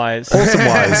wholesome wise. Wholesome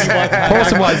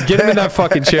wise, get him in that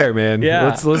fucking chair, man.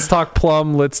 Yeah. Let's talk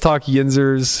Plum. Let's talk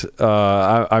Yinzers.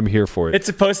 I'm here for it. It's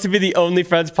supposed to be the only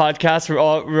Friends podcast.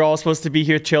 We're all supposed to be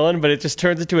here chilling, but it just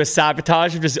turns into a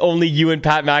sabotage of just only you and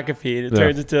Pat McAfee. It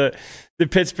turns into the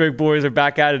Pittsburgh boys are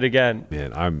back at it again.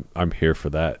 Man, I'm here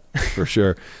for that for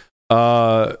sure.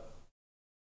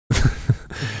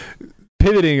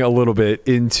 Pivoting a little bit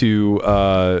into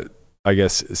I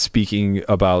guess speaking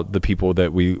about the people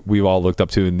that we've all looked up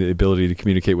to and the ability to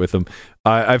communicate with them.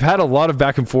 I've had a lot of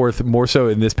back and forth, more so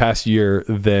in this past year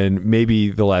than maybe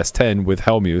the last 10 with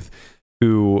Helmuth,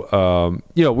 who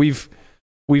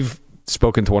we've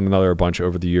spoken to one another a bunch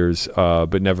over the years,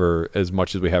 but never as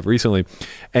much as we have recently.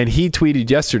 And he tweeted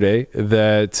yesterday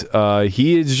that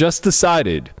he has just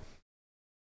decided,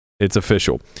 it's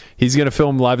official, he's going to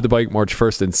film Live at the Bike March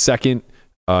 1st and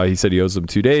 2nd. He said he owes them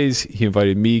 2 days. He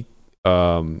invited me,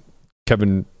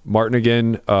 Kevin Martin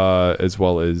again, as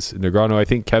well as Negrano. I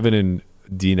think Kevin and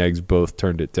Dean Eggs both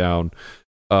turned it down.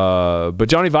 But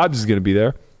Johnny Vibes is going to be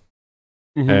there.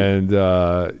 Mm-hmm.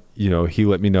 And, he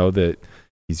let me know that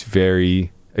he's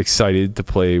very excited to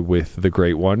play with the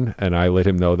Great One. And I let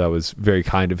him know that was very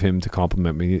kind of him to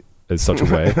compliment me in such a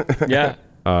way. Yeah.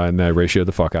 And I ratioed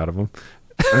the fuck out of him.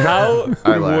 How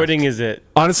rewarding is it?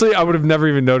 Honestly, I would have never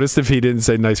even noticed if he didn't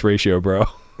say nice ratio, bro.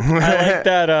 I like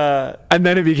that. And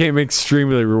then it became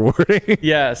extremely rewarding.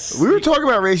 Yes. We were talking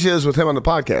about ratios with him on the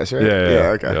podcast, right?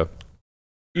 Yeah. Okay. Yeah.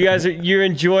 You guys you're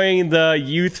enjoying the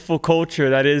youthful culture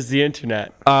that is the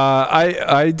internet.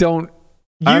 I don't.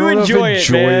 You I don't enjoy know if it,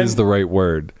 enjoy man. is the right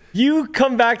word. You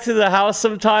come back to the house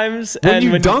sometimes, When and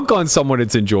you dunk on someone,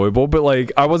 it's enjoyable. But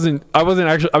like, I was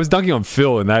dunking on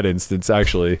Phil in that instance,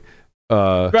 actually.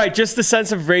 Right, just the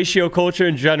sense of ratio culture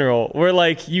in general, where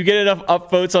like you get enough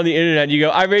upvotes on the internet, and you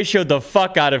go, I ratioed the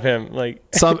fuck out of him. Like,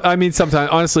 sometimes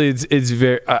honestly, it's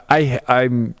very.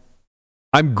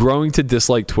 I'm growing to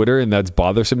dislike Twitter, and that's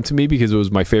bothersome to me because it was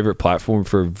my favorite platform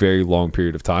for a very long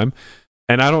period of time.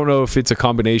 And I don't know if it's a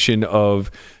combination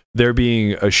of there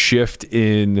being a shift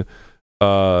in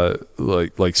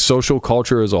like social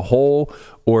culture as a whole,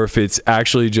 or if it's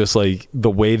actually just like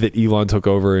the way that Elon took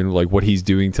over and like what he's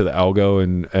doing to the algo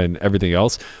and everything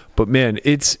else. But man,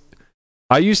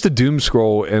 I used to doom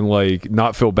scroll and like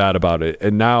not feel bad about it,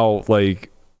 and now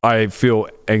like I feel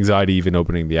anxiety even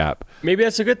opening the app. maybe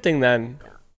that's a good thing then.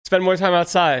 Spend more time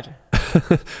outside.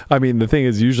 I mean, the thing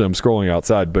is, usually I'm scrolling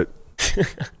outside, but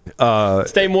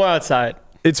Stay more outside.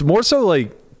 it's more so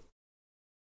like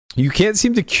you can't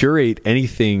seem to curate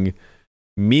anything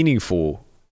meaningful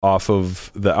off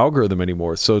of the algorithm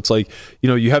anymore. So it's like,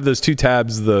 you have those two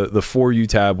tabs, the For You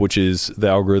tab, which is the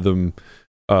algorithm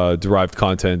derived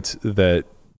content that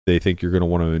they think you're going to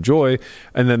want to enjoy,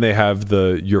 and then they have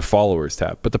the Your Followers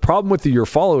tab. But the problem with the Your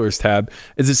Followers tab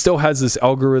is it still has this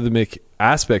algorithmic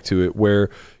aspect to it where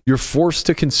you're forced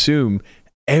to consume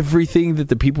everything that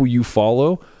the people you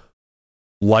follow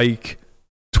like,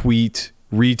 tweet,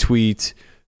 retweet,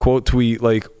 quote tweet.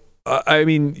 Like, I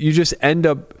mean, you just end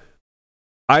up.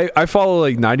 I follow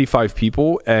like 95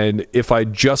 people, and if I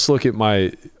just look at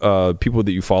my people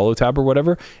that you follow tab or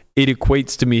whatever, it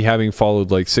equates to me having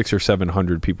followed like 600 or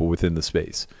 700 people within the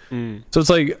space. So it's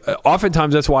like,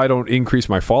 oftentimes that's why I don't increase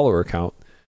my follower count,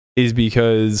 is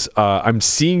because I'm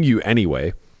seeing you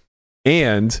anyway.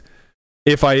 And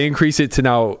if I increase it to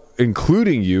now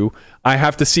including you, I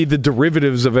have to see the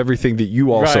derivatives of everything that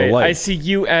you also like. I see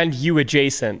you and you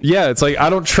adjacent. Yeah, it's like I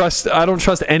don't trust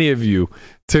any of you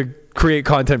to create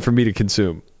content for me to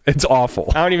consume. It's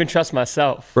awful. I don't even trust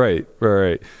myself. Right.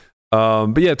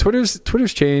 But yeah,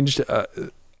 Twitter's changed.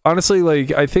 honestly,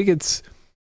 like, I think it's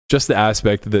just the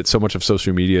aspect that so much of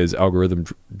social media is algorithm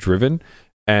driven,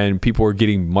 and people are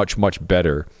getting much, much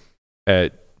better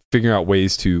at figuring out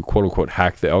ways to quote unquote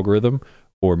hack the algorithm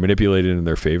or manipulate it in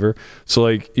their favor. So,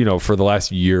 like, for the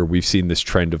last year, we've seen this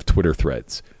trend of Twitter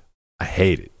threads. I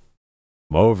hate it.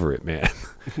 I'm over it, man.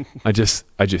 I just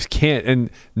can't. And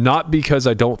not because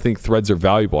I don't think threads are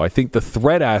valuable. I think the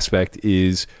thread aspect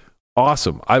is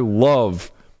awesome. I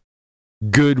love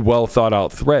good, well thought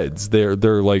out threads. They're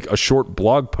like a short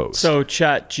blog post. So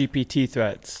Chat GPT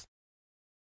threads.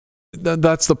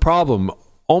 That's the problem.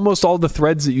 Almost all the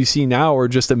threads that you see now are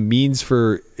just a means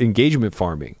for engagement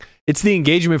farming. It's the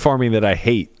engagement farming that I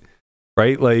hate,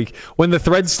 right? Like when the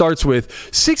thread starts with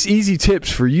 6 easy tips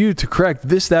for you to correct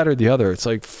this, that, or the other. It's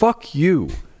like, fuck you.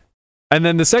 And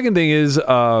then the second thing is,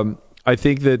 I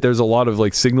think that there's a lot of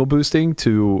like signal boosting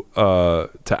to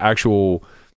actual,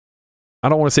 I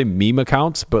don't want to say meme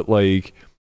accounts, but like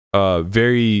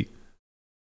very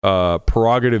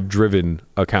prerogative driven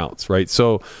accounts, right?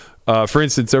 So for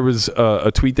instance, there was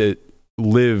a tweet that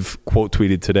Liv quote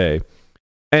tweeted today,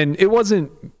 and it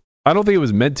wasn't, I don't think it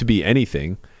was meant to be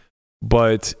anything,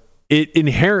 but it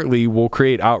inherently will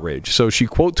create outrage. So she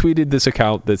quote tweeted this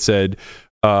account that said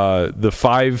the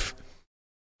 5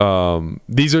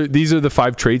 these are the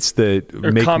 5 traits that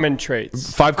make common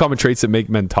traits. 5 common traits that make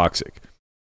men toxic.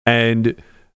 And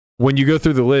when you go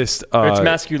through the list, it's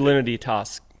masculinity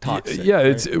toxic. Yeah,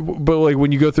 right? But like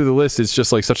when you go through the list, it's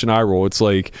just like such an eye roll. It's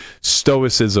like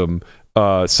stoicism,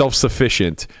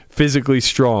 self-sufficient, physically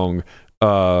strong,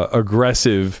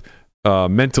 aggressive,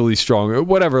 mentally strong,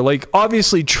 whatever. Like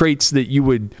obviously traits that you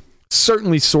would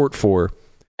certainly sort for.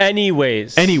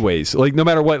 Anyways, like no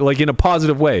matter what, like in a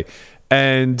positive way.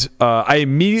 And I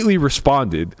immediately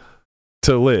responded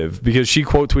to Liv because she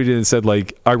quote tweeted and said,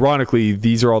 like, ironically,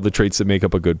 these are all the traits that make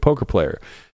up a good poker player.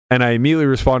 And I immediately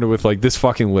responded with like, this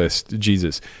fucking list,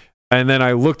 Jesus. And then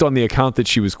I looked on the account that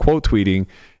she was quote tweeting,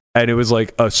 and it was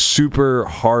like a super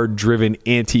hard driven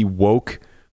anti-woke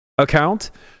account.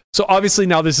 So obviously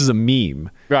now this is a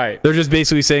meme. Right. They're just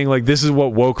basically saying like, this is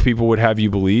what woke people would have you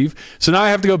believe. So now I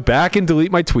have to go back and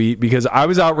delete my tweet because I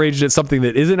was outraged at something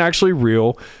that isn't actually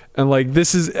real. And like,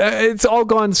 this is, it's all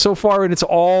gone so far, and it's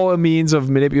all a means of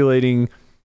manipulating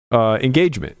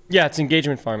engagement. Yeah, it's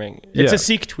engagement farming. It's a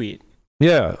seek tweet.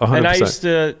 Yeah, 100%. And I used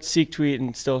to seek tweet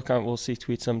and still will seek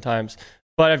tweet sometimes.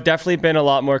 But I've definitely been a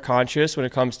lot more conscious when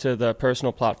it comes to the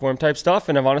personal platform type stuff.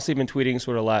 And I've honestly been tweeting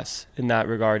sort of less in that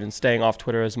regard and staying off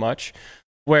Twitter as much.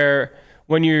 Where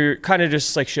when you're kind of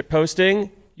just like shit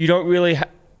posting, you don't really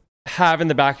have in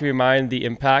the back of your mind the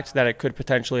impact that it could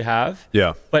potentially have.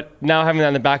 Yeah. But now having that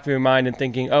in the back of your mind and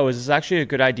thinking, oh, is this actually a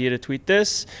good idea to tweet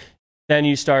this? Then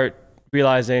you start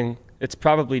realizing it's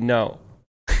probably no.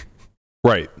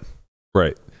 Right.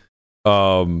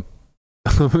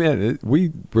 Man,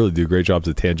 we really do great jobs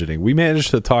at tangenting. We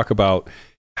managed to talk about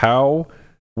how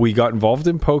we got involved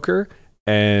in poker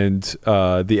and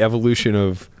the evolution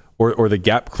of or the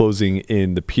gap closing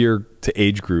in the peer to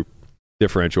age group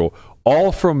differential,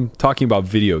 all from talking about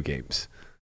video games.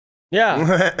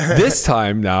 Yeah. This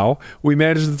time now, we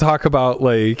managed to talk about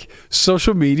like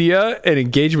social media and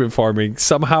engagement farming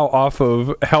somehow off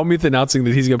of Helmuth announcing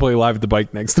that he's going to play Live at the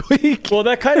Bike next week. Well,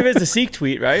 that kind of is a seek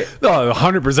tweet, right? No,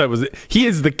 100% was it. He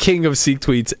is the king of seek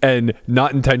tweets, and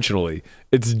not intentionally.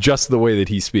 It's just the way that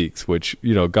he speaks, which,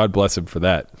 God bless him for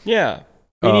that. Yeah.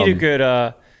 We need a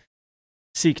good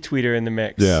seek tweeter in the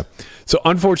mix. Yeah. So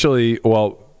unfortunately,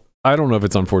 well, I don't know if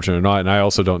it's unfortunate or not, and I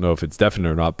also don't know if it's definite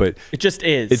or not, but it just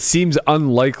is. It seems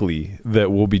unlikely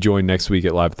that we'll be joined next week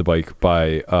at Live at the Bike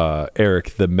by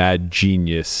Eric, the mad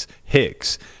genius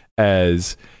Hicks,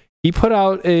 as he put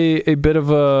out he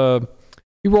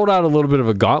rolled out a little bit of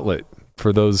a gauntlet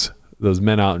for those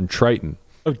men out in Triton.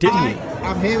 Oh, did he?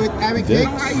 I'm here with Eric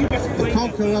Hicks, the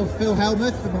conqueror of Phil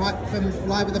Helmuth from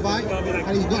Live at the Bike,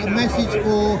 and he's got a message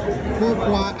for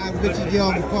Pourquoi and Richard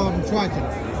Young from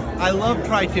Triton. I love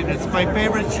Triton. It's my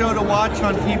favorite show to watch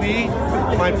on TV,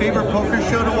 my favorite poker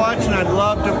show to watch, and I'd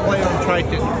love to play on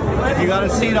Triton. If you got a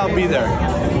seat, I'll be there.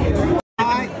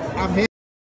 Hi, I'm here.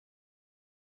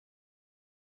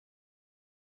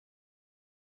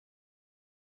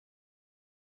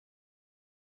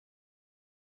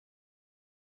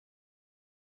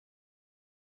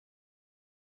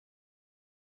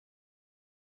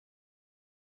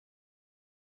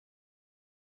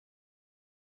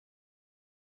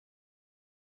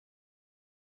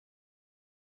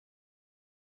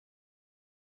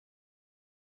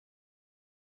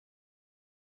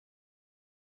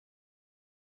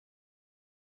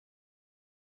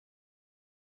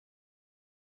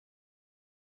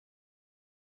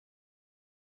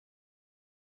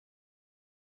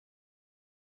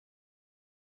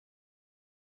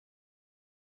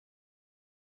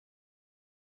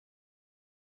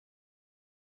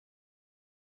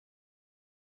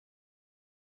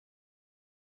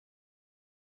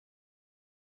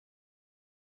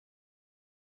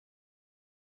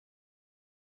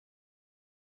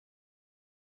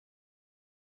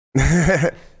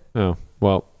 Oh,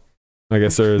 well, I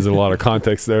guess there is a lot of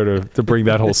context there to bring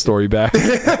that whole story back.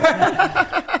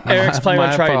 Eric's playing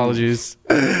on Triton. Apologies.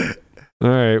 All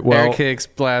right, well, Eric Hicks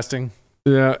blasting.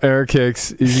 yeah, Eric Hicks,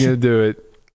 he's gonna do it.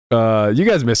 You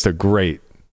guys missed a great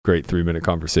 3-minute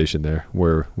conversation there.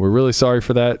 We're really sorry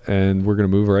for that, and we're gonna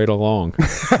move right along.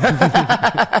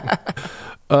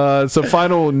 So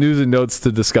final news and notes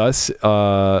to discuss.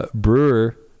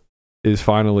 Brewer is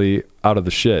finally out of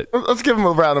the shit. Let's give him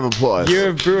a round of applause. Year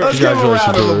of Brewer. Let's give him a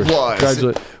round of Brewer.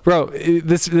 applause. Bro,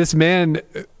 this man,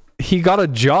 he got a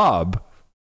job.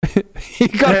 He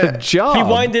got a job. He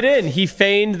winded in. He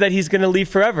feigned that he's going to leave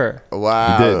forever.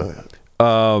 Wow. He did.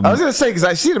 I was gonna say because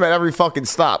I see him at every fucking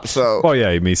stop. So. Oh yeah,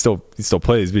 I mean he still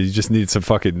plays, but he just needs some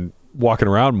fucking walking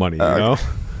around money, you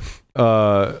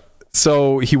know.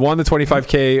 So he won the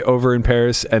 25K over in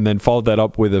Paris, and then followed that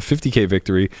up with a 50K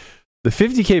victory. The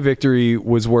 50K victory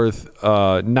was worth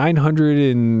 900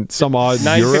 and some odd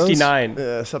euros. 959.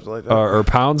 Yeah, something like that. Or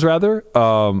pounds rather.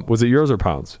 Was it euros or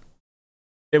pounds?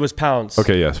 It was pounds.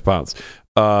 Okay, yes, pounds.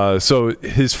 So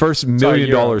his first $1 million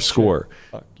euros. score.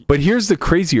 Fuck. But here's the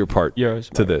crazier part Euros.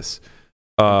 to this.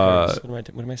 What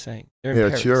am I saying? They're in Yeah,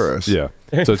 it's Paris. euros.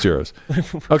 Yeah, so it's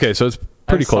euros. Okay, so it's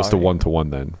pretty close to sorry.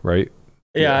 1-to-1 then, right?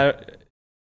 Yeah.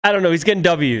 I don't know. He's getting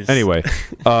W's. Anyway,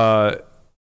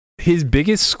 his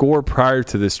biggest score prior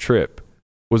to this trip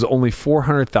was only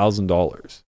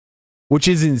 $400,000, which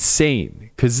is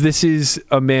insane because this is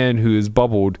a man who has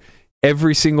bubbled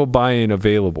every single buy-in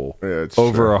available Yeah, it's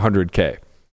over true. 100K.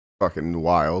 Fucking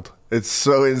wild. It's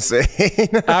so insane.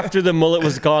 After the mullet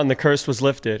was gone, the curse was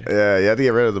lifted. Yeah, you had to get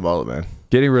rid of the mullet, man.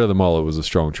 Getting rid of the mullet was a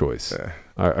strong choice. Yeah.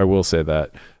 I will say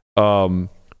that. But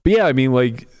yeah, I mean,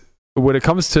 like when it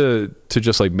comes to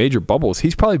just like major bubbles,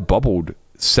 he's probably bubbled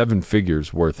 7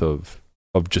 figures worth of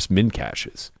just min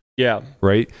cashes, Yeah.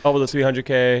 right? Over the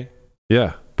 300K.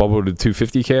 Yeah, bubbled to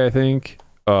 250K, I think.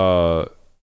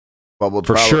 Bubbled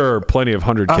For probably, sure, plenty of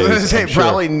 100K. I was gonna say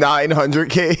probably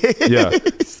 900K. Yeah.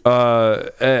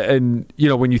 And you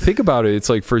know, when you think about it, it's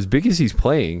like for as big as he's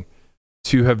playing,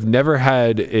 to have never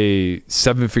had a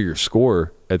 7-figure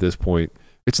score at this point,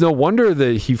 it's no wonder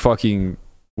that he fucking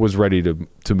was ready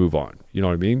to move on. You know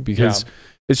what I mean? Because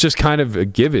it's just kind of a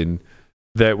given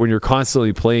that when you're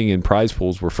constantly playing in prize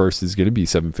pools where first is going to be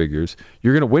 7 figures,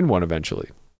 you're going to win one eventually.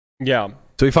 Yeah.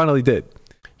 So he finally did.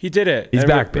 He did it. He's and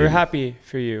back, we're baby. happy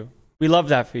for you. We love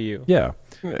that for you. Yeah.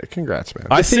 Yeah, congrats, man.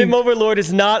 I The think Sim Overlord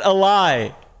is not a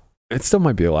lie. it still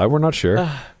might be a lie. We're not sure.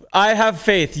 I have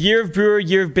faith. Year of Brewer,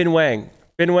 year of Bin Wang.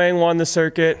 Bin Wang won the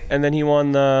circuit, and then he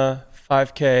won the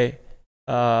 5K,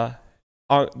 on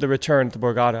the return to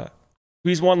Borgata.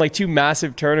 He's won like 2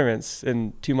 massive tournaments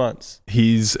in 2 months.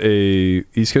 He's a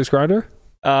East Coast grinder?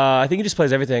 I think he just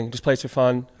plays everything. Just plays for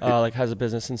fun. Like has a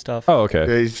business and stuff. Oh, okay.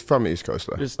 Yeah, he's from East Coast,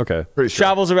 though. Just Okay. Pretty sure.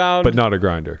 travels around, But not a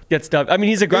grinder. gets dubbed. I mean,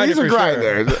 he's a grinder. He's a for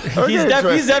grinder. Sure. Okay, He's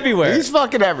interesting. everywhere. He's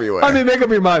fucking everywhere. I mean, make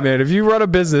up your mind, man. If you run a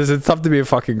business, it's tough to be a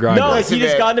fucking grinder. No, Listen, he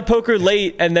just man. got into poker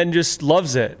late and then just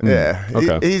loves it. yeah,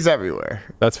 Okay. he's everywhere.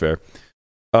 That's fair.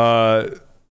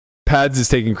 Pads is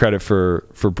taking credit for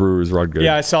Brewer's run good.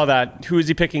 Yeah, I saw that. Who is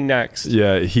he picking next?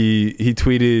 Yeah, he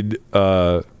tweeted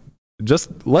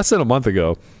just less than a month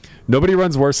ago. Nobody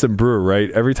runs worse than Brewer, right?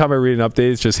 Every time I read an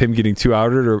update, it's just him getting 2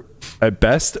 outed or at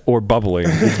best or bubbling.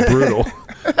 It's brutal.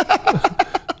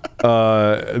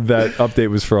 That update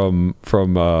was from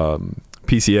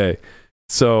PCA.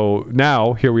 So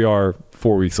now here we are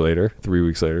 4 weeks later, 3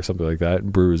 weeks later, something like that.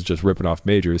 And Brewer's just ripping off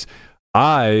majors.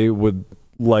 I would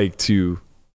like to,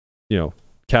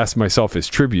 cast myself as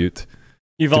tribute.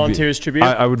 You volunteer as tribute?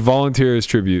 I would volunteer as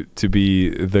tribute to be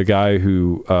the guy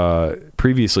who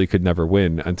previously could never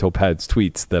win until Pads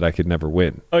tweets that I could never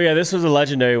win. Oh, yeah, this was a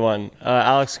legendary one.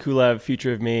 Alex Kulev,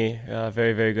 future of me,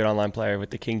 very, very good online player with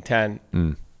the King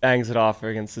 10. Bangs it off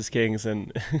against his Kings.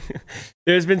 And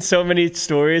there's been so many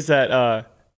stories that,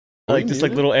 like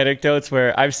little anecdotes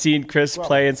where I've seen Chris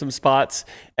play in some spots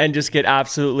and just get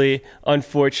absolutely,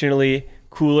 unfortunately,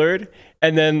 coolered.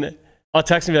 And then I'll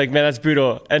text him and be like, man, that's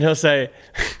brutal. And he'll say,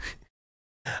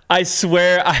 I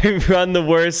swear I run the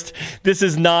worst. This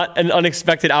is not an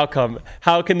unexpected outcome.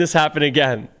 How can this happen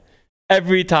again?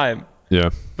 Every time. Yeah.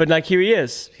 But like, here he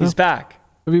is. He's back.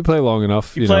 If you play long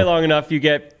enough, You play long enough, you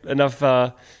get enough,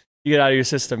 you get out of your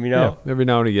system, Yeah, every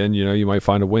now and again, you might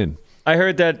find a win. I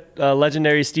heard that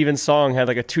legendary Steven Song had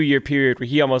like a 2-year period where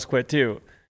he almost quit too.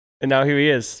 And now here he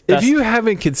is. If you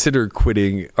haven't considered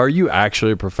quitting, are you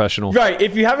actually a professional? Right.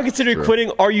 If you haven't considered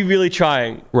quitting, are you really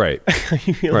trying? Right. Are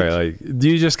you really Right. Like, do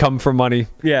you just come for money?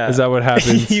 Yeah. Is that what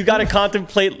happens? You got to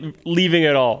contemplate leaving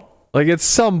it all. Like, at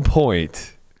some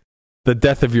point, the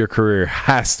death of your career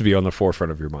has to be on the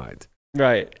forefront of your mind.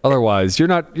 Right. Otherwise, you're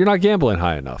not gambling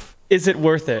high enough. Is it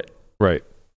worth it? Right.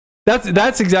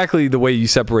 That's exactly the way you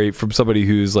separate from somebody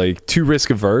who's like too risk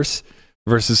averse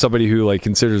versus somebody who like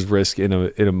considers risk in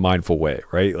a mindful way,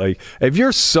 right? Like if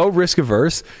you're so risk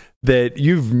averse that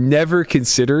you've never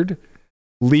considered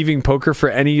leaving poker for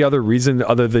any other reason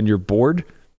other than you're bored,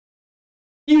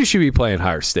 you should be playing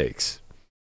higher stakes.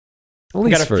 At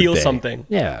least gotta for a feel day. something.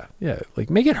 Yeah. Like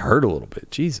make it hurt a little bit.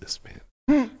 Jesus, man.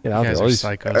 Get out You guys there. are All these-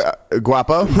 psychos.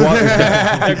 Guapo.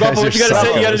 Hey, Guapo, what you gotta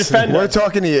say? You gotta defend We're it.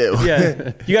 talking to you.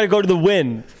 Yeah. You gotta go to the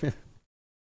win.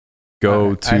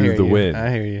 Go I to hear the you. win.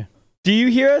 I hear you. Do you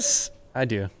hear us? I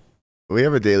do. We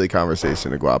have a daily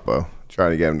conversation to Guapo,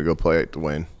 trying to get him to go play at the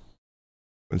win.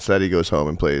 Instead, he goes home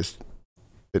and plays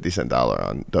 50-cent dollar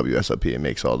on WSOP and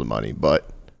makes all the money. But,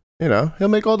 he'll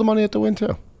make all the money at the win,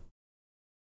 too.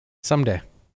 Someday.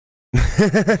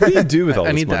 What do you do with all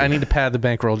I this need money? to pad the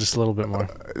bankroll just a little bit more.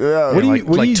 Yeah. What do you- like,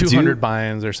 what do you do? 200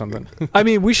 buy-ins or something. I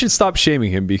mean, we should stop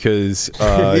shaming him because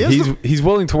he's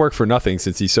willing to work for nothing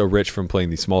since he's so rich from playing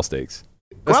these small stakes.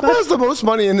 Guapo has the most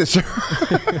money in this.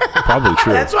 Probably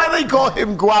true. That's why they call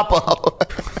him Guapo.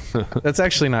 That's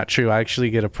actually not true. I actually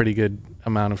get a pretty good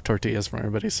amount of tortillas from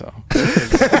everybody. So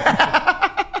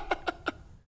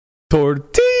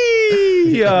Tortilla.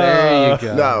 there you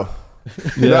go. No.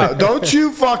 Yeah. No, don't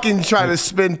you fucking try to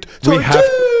spin. We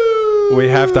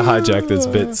have to hijack this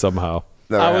bit somehow.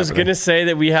 I was going to say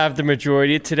that we have the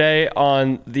majority today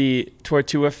on the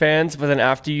Tortuga fans, but then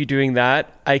after you doing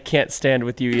that, I can't stand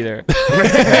with you either.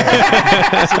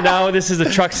 So now this is a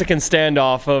Truxican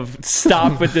standoff of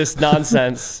stop with this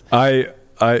nonsense. I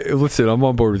listen, I'm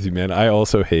on board with you, man. I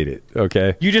also hate it.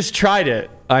 Okay. You just tried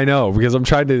it. I know, because I'm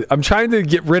trying to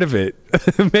get rid of it.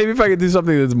 Maybe if I can do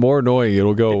something that's more annoying,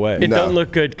 it'll go away. It No. doesn't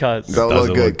look good, cuz. Don't Doesn't look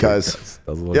good, look good, cuz.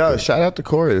 Doesn't look Yo, good. shout out to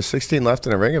Corey. There's 16 left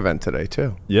in a ring event today,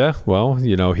 too. Yeah, well,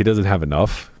 he doesn't have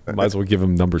enough. Might as well give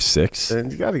him number 6.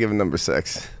 And you got to give him number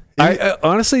 6. I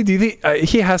honestly, do you think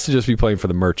he has to just be playing for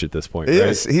the merch at this point? He right?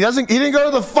 is. He didn't go to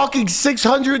the fucking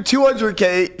 600,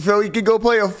 200K so he could go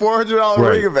play a $400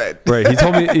 ring event. Right. He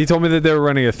told me that they were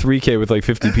running a 3K with like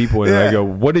 50 people in it. Yeah. I go,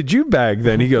 what did you bag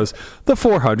then? He goes, the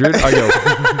 400. I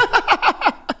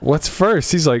go, what's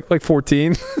first? He's like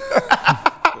 14.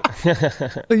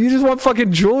 Like, you just want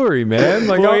fucking jewelry, man.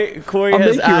 Like Corey I'll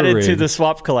has make you a added to ring. the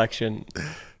swap collection.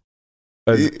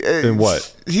 In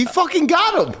what? He fucking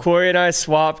got him. Corey and I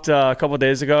swapped a couple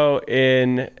days ago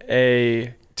in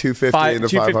a 250 and the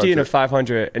 250 and a 500.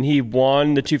 500, and he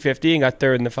won the 250 and got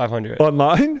third in the 500.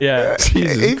 Online? Yeah.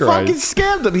 Jesus He fucking Christ.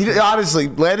 scammed him. He honestly,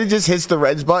 Landon just hits the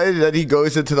Reds button, and then he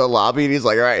goes into the lobby, and he's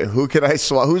like, all right, who can I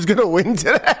swap? Who's going to win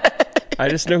today? I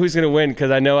just know who's going to win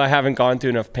because I know I haven't gone through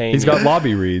enough pain. He's got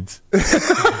lobby reads.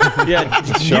 Yeah,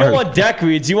 you sharp. don't want deck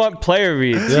reads, you want player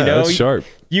reads. Yeah, you know, that's sharp.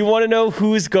 You want to know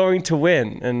who's going to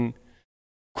win, and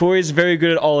Corey's very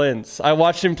good at all-ins. I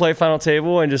watched him play final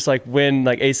table and just like win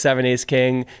like ace-7,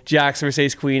 ace-king, jacks versus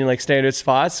ace-queen in like standard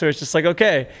spots. So it's just like,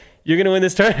 okay, you're going to win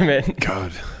this tournament.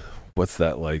 God, what's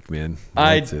that like, man?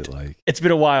 I- What's it like? It's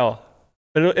been a while,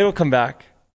 but it'll come back.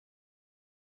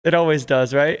 It always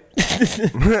does, right?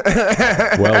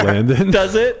 Well, Landon.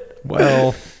 Does it?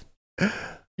 Well,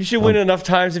 You should win enough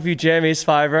times if you jam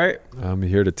ace-5, right? I'm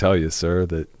here to tell you, sir,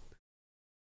 that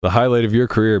the highlight of your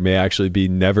career may actually be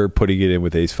never putting it in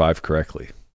with ace-5 correctly.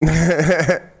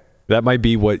 That might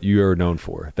be what you are known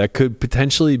for. That could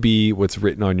potentially be what's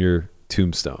written on your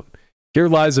tombstone. Here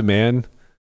lies a man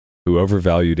who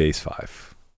overvalued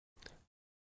ace-5.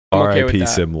 I'm okay with R.I.P. that.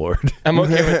 Sim Lord. I'm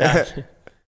okay with that.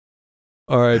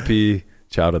 R.I.P.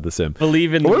 Child of the Sim.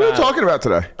 Believe in the What are we math. talking about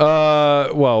today?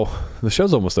 Well, the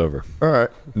show's almost over. All right.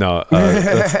 No,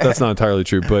 that's not entirely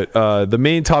true. But the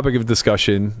main topic of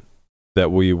discussion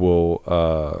that we will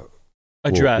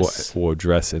Address. we'll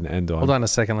address and end on. Hold on a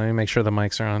second. Let me make sure the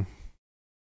mics are on.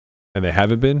 And they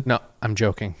haven't been? No, I'm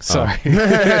joking. Sorry. is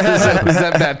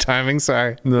that bad timing?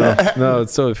 Sorry. No,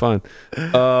 it's totally fine.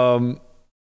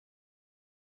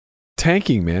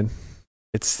 Tanking, man.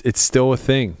 It's still a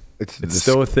thing. It's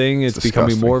still a thing. It's becoming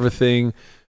disgusting. more of a thing.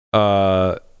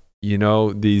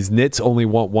 These nits only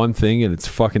want one thing, and it's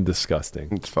fucking disgusting.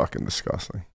 It's fucking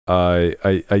disgusting.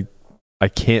 I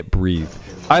can't breathe.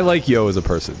 I like Yo as a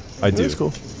person. I do. It's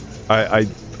cool.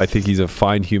 I think he's a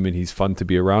fine human. He's fun to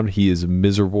be around. He is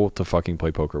miserable to fucking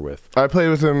play poker with. I played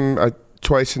with him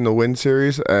twice in the Win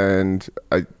Series, and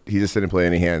he just didn't play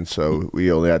any hands, so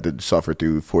we only had to suffer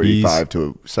through 45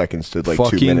 to seconds to like 2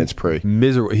 Fucking minutes pre.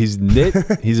 Miserable. He's a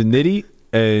nitty,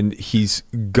 and he's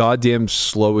goddamn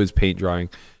slow as paint drying.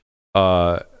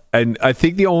 And I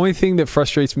think the only thing that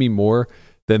frustrates me more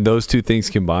than those two things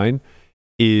combined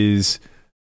is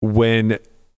when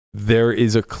there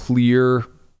is a clear,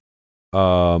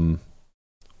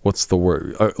 what's the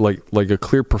word? Like a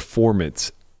clear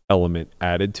performance element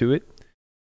added to it.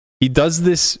 He does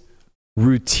this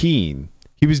routine.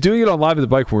 He was doing it on Live at the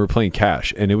Bike when we were playing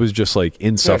Cash, and it was just like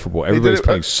insufferable. Everybody's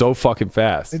playing so fucking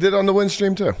fast. He did it on the win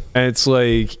stream too. And it's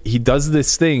like he does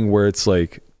this thing where it's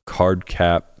like card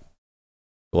cap,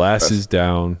 glasses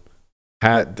down,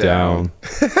 hat down,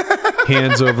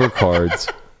 hands over cards,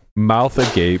 mouth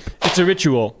agape. It's a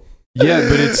ritual. Yeah,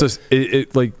 but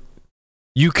it's like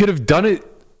you could have done it.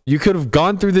 You could have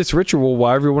gone through this ritual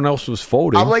while everyone else was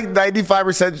folding. I'm like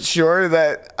 95% sure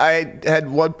that I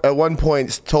had at one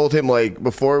point told him like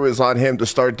before it was on him to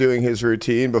start doing his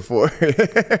routine before.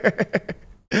 Because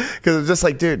it's just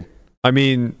like, dude. I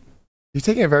mean, you're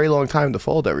taking a very long time to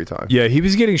fold every time. Yeah, he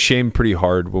was getting shamed pretty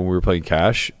hard when we were playing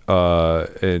Cash,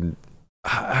 and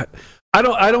I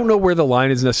don't know where the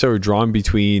line is necessarily drawn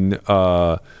between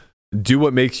do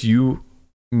what makes you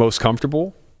most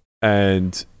comfortable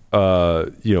and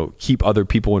keep other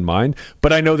people in mind.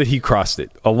 But I know that he crossed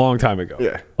it a long time ago.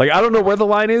 Yeah, like I don't know where the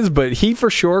line is, but he for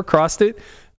sure crossed it.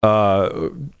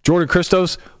 Jordan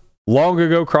Christos long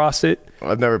ago crossed it.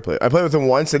 I've never played. I played with him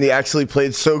once, and he actually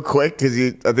played so quick because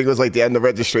I think it was like the end of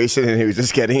registration, and he was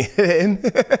just getting it in.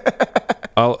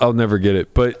 I'll never get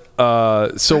it. But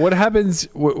so what happens?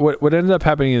 What ended up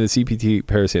happening in the CPT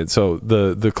Paris hand? So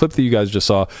the clip that you guys just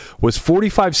saw was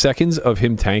 45 seconds of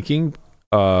him tanking.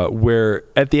 Where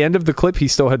at the end of the clip he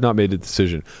still had not made a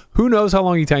decision. Who knows how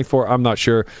long he tanked for? I'm not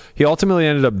sure. He ultimately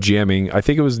ended up jamming. I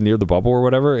think it was near the bubble or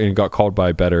whatever, and got called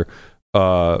by better.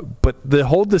 But the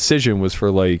whole decision was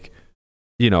for 5%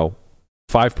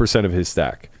 of his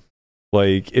stack.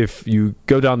 Like if you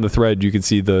go down the thread, you can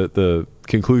see the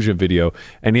conclusion video,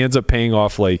 and he ends up paying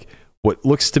off like what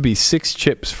looks to be 6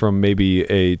 chips from maybe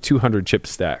a 200 chip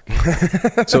stack.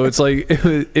 So it's like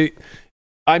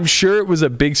I'm sure it was a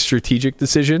big strategic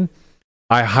decision.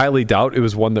 I highly doubt it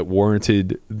was one that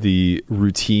warranted the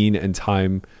routine and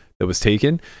time that was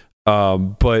taken.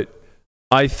 But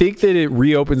I think that it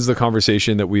reopens the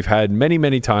conversation that we've had many,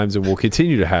 many times and will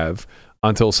continue to have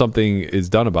until something is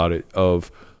done about it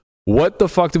of what the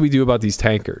fuck do we do about these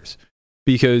tankers?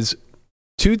 Because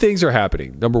 2 things are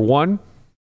happening. Number 1,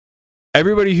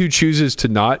 everybody who chooses to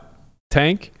not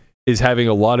tank is having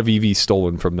a lot of EV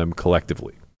stolen from them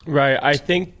collectively. Right. I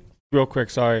think, real quick,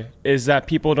 is that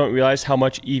people don't realize how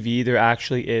much EV there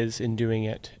actually is in doing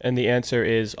it. And the answer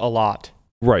is a lot.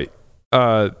 Right.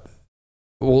 Well,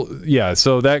 yeah.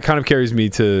 So that kind of carries me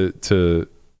to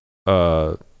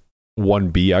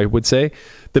 1B, I would say.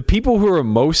 The people who are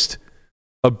most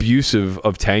abusive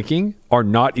of tanking are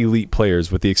not elite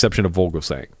players, with the exception of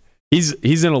Vogelsang.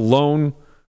 He's in a lone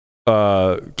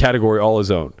category all his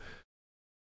own.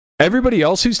 Everybody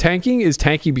else who's tanking is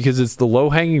tanking because it's the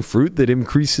low-hanging fruit that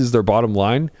increases their bottom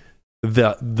line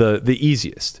the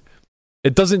easiest.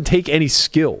 It doesn't take any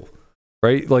skill,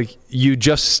 right? Like you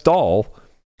just stall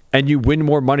and you win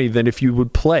more money than if you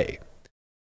would play.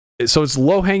 So it's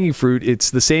low-hanging fruit. It's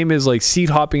the same as like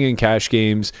seat hopping in cash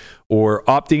games or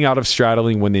opting out of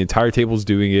straddling when the entire table's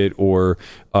doing it, or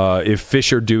if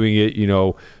fish are doing it,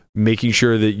 making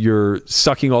sure that you're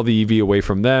sucking all the EV away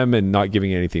from them and not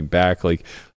giving anything back. Like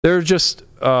there are just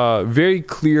very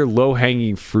clear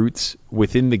low-hanging fruits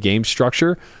within the game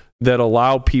structure that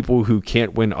allow people who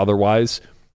can't win otherwise,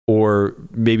 or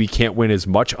maybe can't win as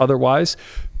much otherwise,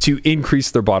 to increase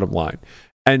their bottom line.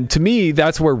 And to me,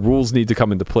 that's where rules need to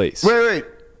come into place. Wait.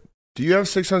 Do you have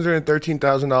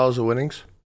 $613,000 of winnings?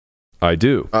 I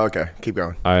do. Oh, okay, keep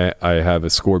going. I have a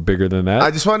score bigger than that.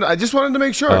 I just wanted to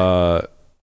make sure.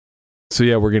 So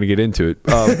yeah, we're gonna get into it.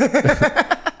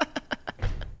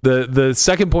 The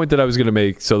second point that I was going to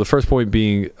make, so the first point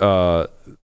being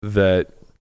that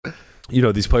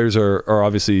these players are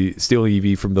obviously stealing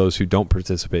EV from those who don't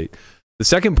participate. The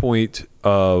second point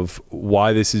of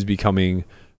why this is becoming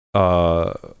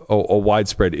a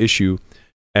widespread issue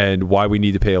and why we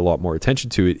need to pay a lot more attention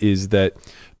to it is that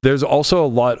there's also a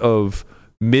lot of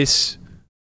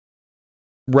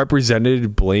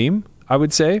misrepresented blame, I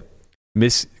would say,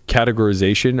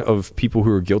 miscategorization of people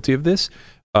who are guilty of this.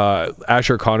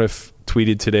 Asher Conniff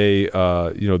tweeted today,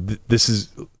 this is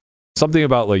something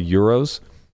about like Euros,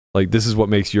 like this is what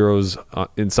makes Euros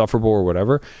insufferable or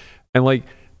whatever. And like,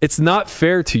 it's not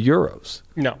fair to Euros.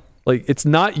 No. Like, it's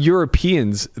not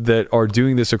Europeans that are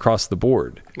doing this across the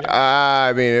board.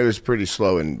 I mean, it was pretty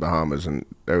slow in Bahamas, and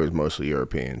there was mostly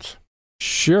Europeans.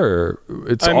 Sure.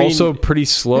 It's also pretty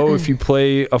slow if you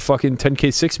play a fucking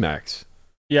 10K 6 max.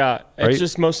 Yeah, it's right?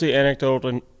 just mostly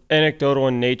anecdotal anecdotal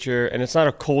in nature, and it's not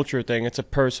a culture thing. It's a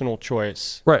personal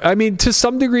choice. Right. I mean, to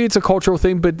some degree, it's a cultural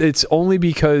thing, but it's only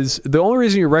because the only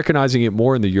reason you're recognizing it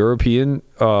more in the European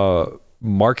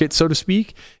market, so to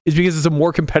speak, is because it's a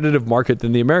more competitive market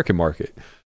than the American market.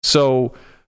 So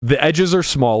the edges are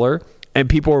smaller, and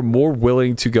people are more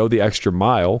willing to go the extra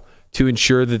mile to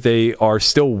ensure that they are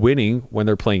still winning when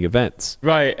they're playing events.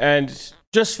 Right. And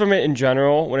just from it in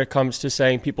general, when it comes to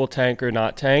saying people tank or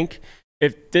not tank,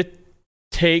 if it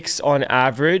takes on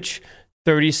average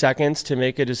 30 seconds to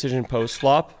make a decision post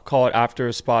flop, call it after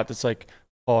a spot that's like,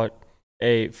 call it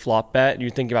a flop bet, and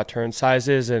you're thinking about turn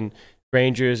sizes and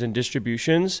ranges and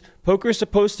distributions, poker is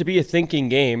supposed to be a thinking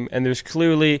game, and there's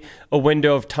clearly a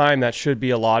window of time that should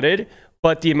be allotted.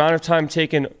 But the amount of time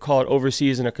taken, call it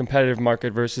overseas in a competitive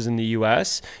market versus in the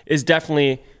US, is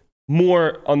definitely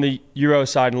more on the Euro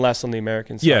side and less on the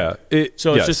American side. Yeah. It's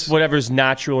just whatever's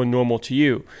natural and normal to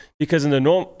you. Because in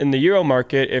the Euro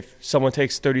market, if someone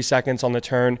takes 30 seconds on the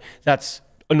turn, that's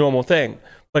a normal thing.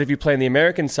 But if you play on the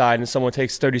American side and someone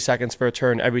takes 30 seconds for a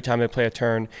turn every time they play a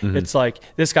turn, it's like,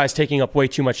 this guy's taking up way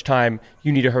too much time.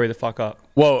 You need to hurry the fuck up.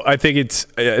 Well, I think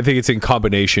it's in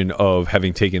combination of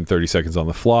having taken 30 seconds on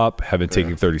the flop, having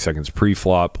taken 30 seconds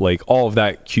pre-flop, like all of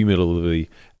that cumulatively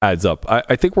adds up.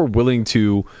 I think we're willing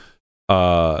to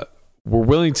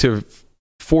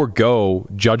forego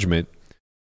judgment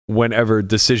whenever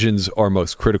decisions are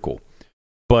most critical.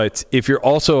 But if you're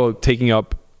also taking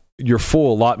up your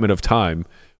full allotment of time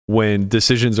when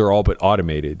decisions are all but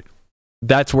automated,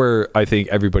 that's where I think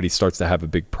everybody starts to have a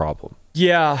big problem.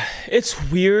 Yeah, it's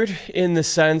weird in the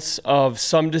sense of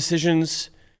some decisions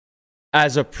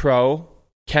as a pro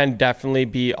can definitely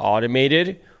be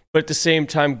automated, but at the same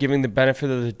time, giving the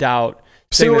benefit of the doubt.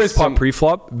 Single raise pot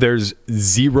pre-flop, there's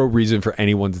zero reason for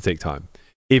anyone to take time.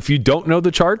 If you don't know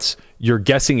the charts, you're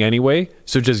guessing anyway,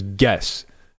 so just guess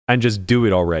and just do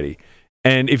it already.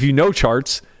 And if you know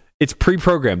charts, it's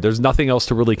pre-programmed. There's nothing else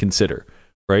to really consider,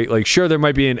 right? Like, sure, there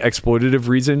might be an exploitative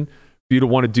reason for you to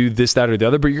want to do this, that, or the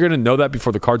other, but you're going to know that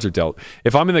before the cards are dealt.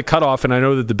 If I'm in the cutoff and I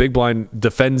know that the big blind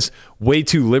defends way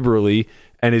too liberally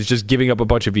and is just giving up a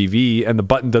bunch of EV and the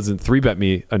button doesn't 3-bet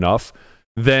me enough,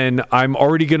 then I'm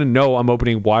already going to know I'm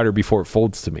opening wider before it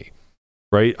folds to me,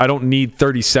 right? I don't need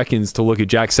 30 seconds to look at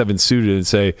Jack 7 suited and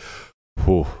say,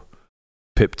 whew,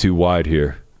 pip too wide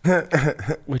here.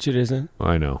 Which it isn't.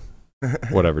 I know.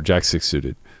 Whatever, Jack 6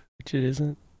 suited. Which it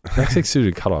isn't. Jack 6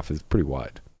 suited cutoff is pretty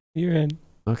wide. You're in.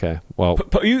 Okay, well,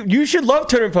 you should love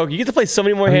tournament poker. You get to play so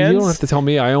many more hands. You don't have to tell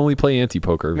me. I only play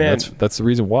anti-poker. Man. That's the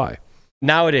reason why.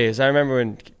 Nowadays, I remember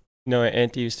when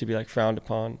anti used to be like frowned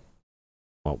upon.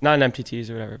 Well, not in MTTs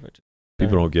or whatever, but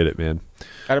people don't get it, man.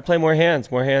 Gotta play more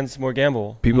hands, more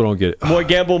gamble. People don't get it. More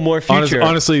gamble, more future.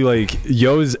 Honestly, like,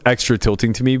 Yo is extra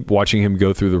tilting to me watching him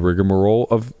go through the rigmarole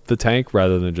of the tank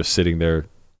rather than just sitting there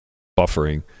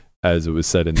buffering, as it was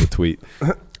said in the tweet.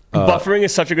 Buffering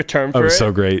is such a good term for it. It was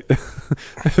so great.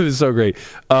 It was so great.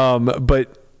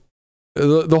 But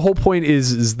the whole point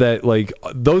is that, like,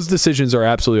 those decisions are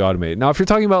absolutely automated. Now, if you're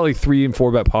talking about like 3 and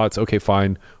 4 bet pots, okay,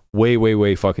 fine.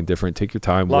 Way fucking different. Take your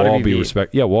time. We'll all be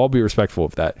we'll all be respectful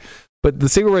of that. But the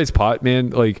single raise pot, man,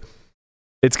 like,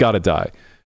 it's got to die.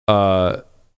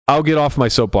 I'll get off my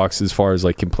soapbox as far as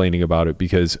like complaining about it,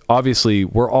 because obviously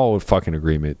we're all in fucking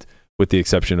agreement, with the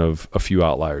exception of a few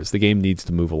outliers. The game needs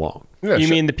to move along. Yeah, you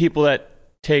mean the people that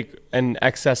take an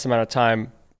excess amount of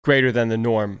time greater than the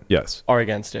norm? Yes, are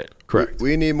against it. Correct.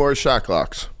 We need more shot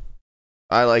clocks.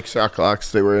 I like shot clocks.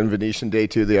 They were in Venetian Day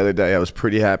 2 the other day. I was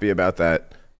pretty happy about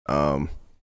that.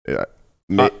 Yeah.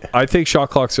 I think shot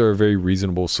clocks are a very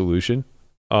reasonable solution.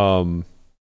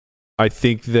 I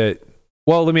think that,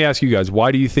 well, let me ask you guys,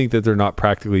 why do you think that they're not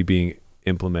practically being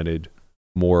implemented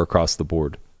more across the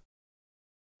board?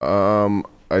 I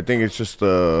think it's just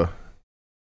one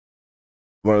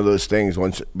of those things.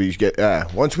 Once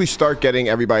we start getting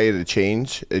everybody to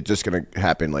change, it's just going to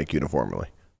happen like uniformly,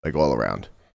 like all around.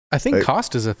 I think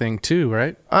cost is a thing too,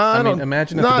 right? I mean,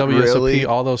 imagine at the WSOP, really.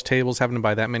 All those tables having to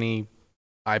buy that many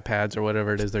iPads or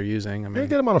whatever it is they're using. I mean, they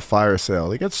get them on a fire sale.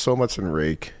 They get so much in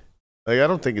rake. Like, I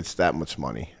don't think it's that much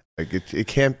money. Like, it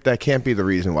can't. That can't be the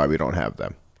reason why we don't have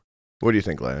them. What do you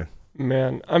think, Lennon?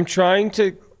 Man, I'm trying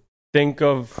to think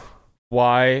of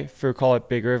why, for call it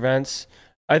bigger events.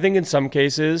 I think in some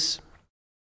cases,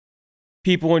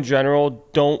 people in general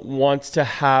don't want to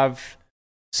have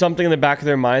something in the back of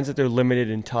their minds that they're limited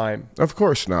in time. Of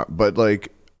course not. But,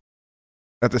 like,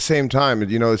 at the same time,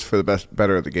 it's for the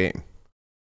better of the game.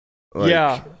 Like,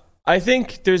 yeah. I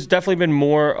think there's definitely been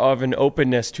more of an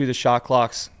openness to the shot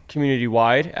clocks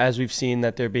community-wide, as we've seen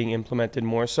that they're being implemented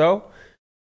more so.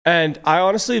 And I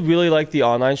honestly really like the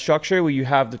online structure where you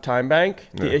have the time bank.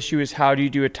 Yeah. The issue is, how do you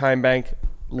do a time bank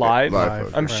live?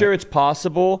 I'm Right. sure it's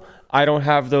possible. I don't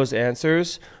have those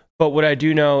answers. But what I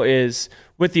do know is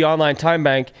with the online time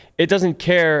bank, it doesn't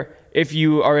care if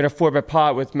you are in a 4-bet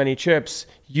pot with many chips.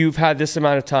 You've had this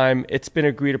amount of time. It's been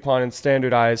agreed upon and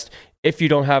standardized. If you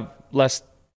have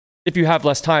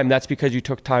less time, that's because you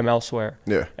took time elsewhere.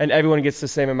 Yeah. And everyone gets the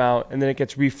same amount, and then it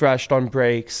gets refreshed on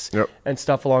breaks and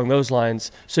stuff along those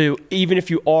lines. So even if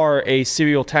you are a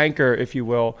serial tanker, if you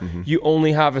will, you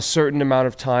only have a certain amount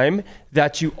of time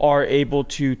that you are able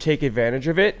to take advantage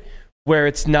of it, where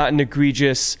it's not an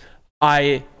egregious,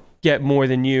 I get more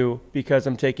than you because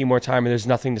I'm taking more time and there's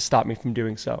nothing to stop me from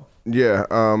doing so. Yeah.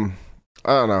 I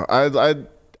don't know.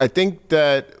 I think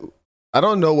that I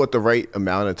don't know what the right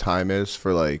amount of time is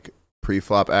for like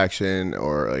pre-flop action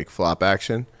or like flop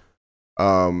action.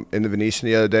 In the Venetian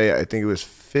the other day, I think it was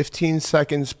 15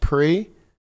 seconds pre,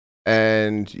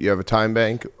 and you have a time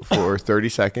bank for 30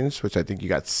 seconds, which I think you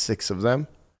got 6 of them.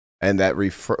 And that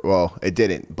well, it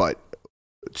didn't, but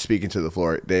speaking to the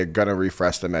floor, they're gonna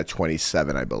refresh them at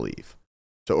 27, I believe.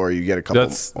 So, or you get a couple.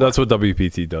 That's what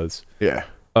WPT does. Yeah.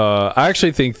 I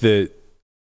actually think that.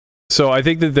 So I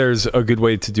think that there's a good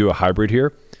way to do a hybrid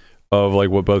here of like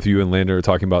what both you and Landon are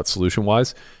talking about solution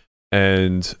wise.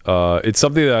 And it's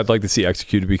something that I'd like to see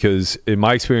executed because in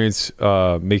my experience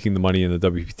making the money in the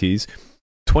WPTs,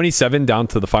 27 down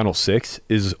to the final 6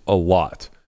 is a lot.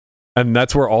 And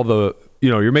that's where all the,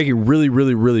 you're making really,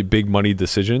 really, really big money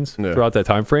decisions throughout that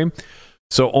time frame.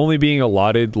 So only being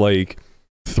allotted like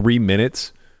 3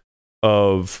 minutes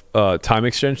of time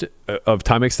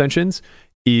extensions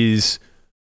is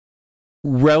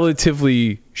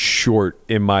relatively short,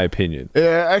 in my opinion.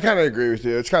 Yeah, I kind of agree with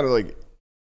you. It's kind of like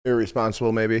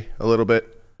irresponsible, maybe a little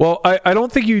bit. Well, I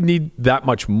don't think you need that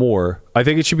much more. I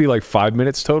think it should be like 5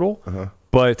 minutes total.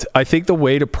 But I think the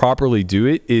way to properly do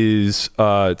it is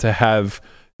to have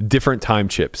different time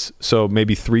chips. So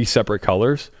maybe 3 separate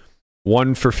colors.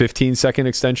 1 for 15-second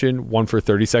extension, 1 for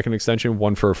 30-second extension,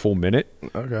 1 for a full minute.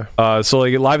 Okay. So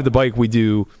like at Live at the Bike, we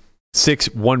do 6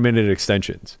 1-minute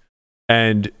extensions.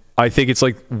 And I think it's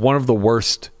like one of the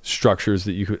worst structures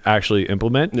that you could actually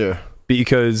implement. Yeah.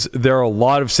 Because there are a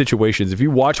lot of situations. If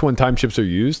you watch when time chips are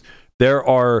used, there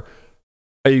are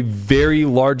a very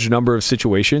large number of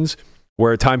situations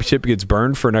where a time chip gets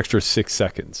burned for an extra 6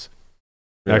 seconds,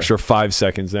 an extra 5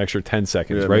 seconds, an extra 10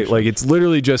 seconds, right? Like it's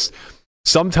literally just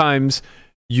sometimes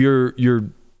you're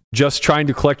just trying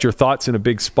to collect your thoughts in a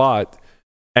big spot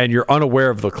and you're unaware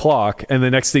of the clock, and the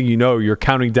next thing you know, you're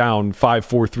counting down 5,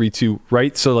 4, 3, 2,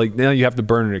 right? So like now you have to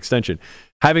burn an extension.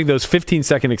 Having those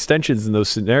 15-second extensions in those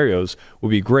scenarios would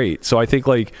be great. So I think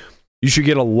like you should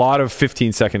get a lot of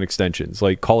 15-second extensions,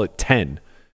 like call it 10,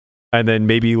 and then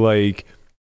maybe like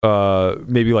 4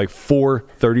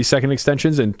 30-second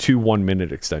extensions and 2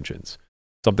 1-minute extensions,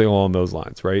 something along those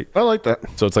lines, right? I like that.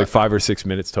 So it's like 5 or 6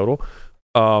 minutes total.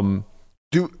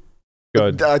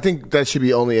 Good. I think that should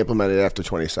be only implemented after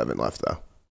 27 left, though.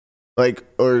 Like,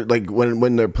 or like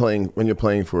when you're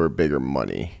playing for bigger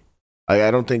money. I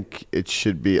don't think it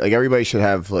should be like everybody should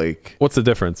have like. What's the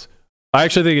difference? I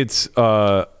actually think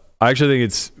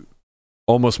it's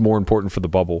almost more important for the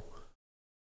bubble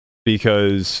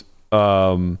because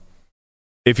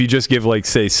if you just give like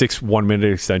say 6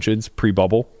 1-minute extensions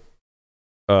pre-bubble,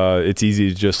 it's easy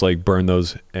to just like burn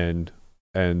those and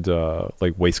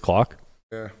like waste clock.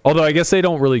 Yeah. Although I guess they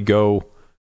don't really go.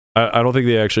 I don't think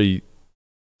they actually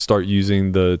start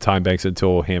using the time banks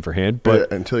until hand for hand. But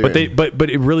but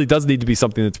it really does need to be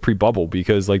something that's pre-bubble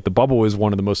because like the bubble is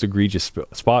one of the most egregious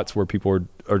spots where people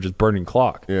are just burning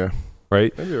clock. Yeah.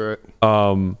 Right. Maybe you're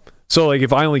right. So like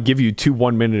if I only give you 2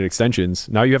 1-minute extensions,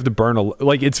 now you have to burn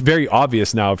like it's very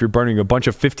obvious now if you're burning a bunch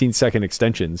of 15-second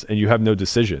extensions and you have no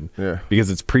decision because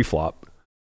it's pre-flop.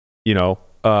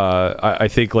 I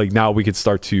think like now we could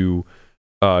start to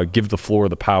give the floor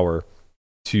the power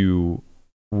to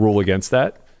rule against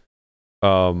that.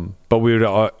 But we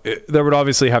would there would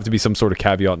obviously have to be some sort of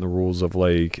caveat in the rules of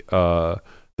like the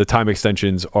time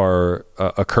extensions are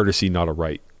a courtesy, not a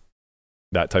right,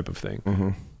 that type of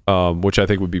thing. Which I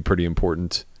think would be pretty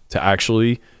important to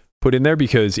actually put in there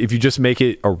because if you just make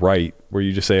it a right where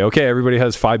you just say, okay, everybody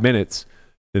has 5 minutes,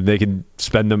 then they can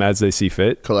spend them as they see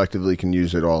fit. Collectively can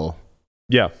use it all.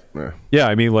 Yeah.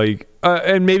 I mean, like,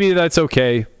 and maybe that's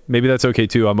okay. Maybe that's okay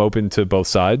too. I'm open to both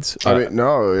sides. I mean,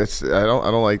 no, I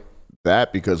don't like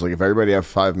that because like if everybody have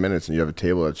 5 minutes and you have a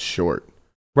table that's short,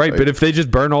 right? Like, but if they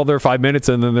just burn all their 5 minutes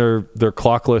and then they're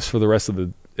clockless for the rest of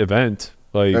the event,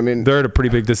 like I mean, they're at a pretty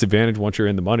big disadvantage once you're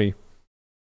in the money.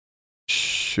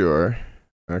 Sure.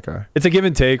 Okay. It's a give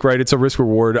and take, right? It's a risk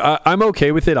reward. I'm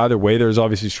okay with it either way. There's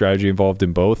obviously strategy involved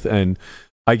in both, and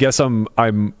I guess I'm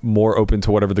more open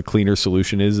to whatever the cleaner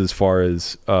solution is as far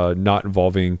as not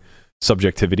involving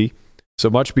subjectivity so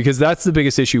much, because that's the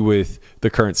biggest issue with the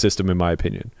current system, in my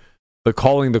opinion. The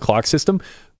calling the clock system.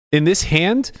 In this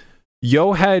hand,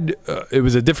 Yo had it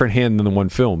was a different hand than the one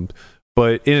filmed,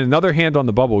 but in another hand on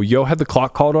the bubble, Yo had the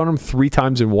clock called on him 3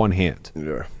 times in one hand.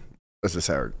 Yeah, that's just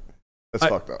hard. That's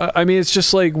fucked up. I mean, it's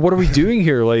just like, what are we doing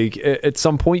here? Like, at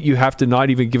some point, you have to not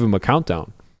even give him a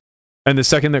countdown. And the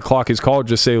second that clock is called,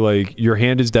 just say, like, your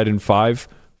hand is dead in 5,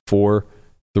 4,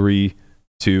 3,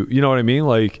 2. You know what I mean?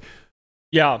 Like,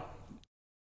 yeah.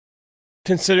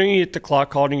 Considering that the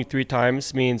clock calling you 3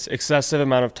 times means excessive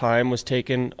amount of time was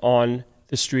taken on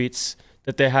the streets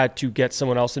that they had to get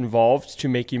someone else involved to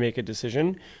make you make a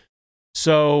decision.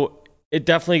 So it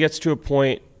definitely gets to a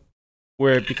point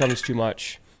where it becomes too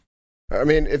much. I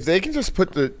mean, if they can just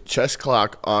put the chess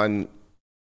clock on,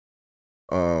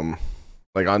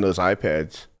 like on those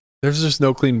iPads, there's just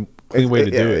no clean way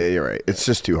to do it. Yeah, you're right. It's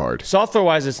just too hard.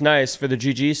 Software-wise, it's nice for the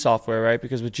GG software, right?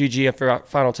 Because with GG and for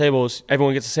final tables,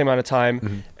 everyone gets the same amount of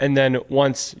time, and then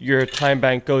once your time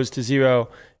bank goes to 0,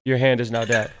 your hand is now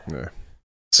dead. Yeah.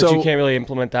 So you can't really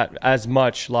implement that as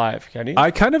much live, can you?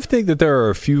 I kind of think that there are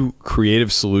a few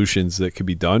creative solutions that could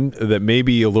be done that may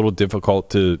be a little difficult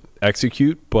to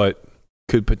execute, but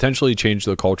could potentially change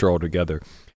the culture altogether.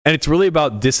 And it's really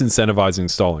about disincentivizing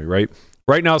stalling, right?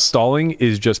 Right now, stalling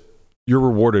is just, you're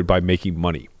rewarded by making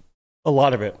money. A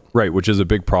lot of it. Right, which is a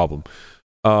big problem.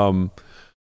 I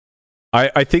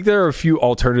think there are a few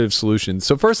alternative solutions.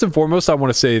 So first and foremost, I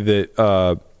want to say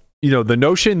that, the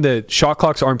notion that shot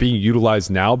clocks aren't being utilized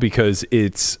now because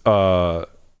it's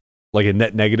like a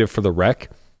net negative for the rec.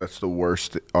 That's the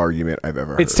worst argument I've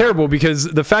ever heard. It's terrible because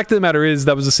the fact of the matter is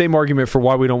that was the same argument for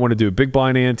why we don't want to do a big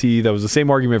blind ante. That was the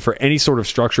same argument for any sort of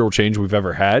structural change we've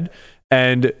ever had.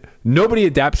 And nobody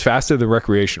adapts faster than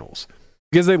recreationals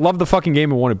because they love the fucking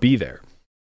game and want to be there.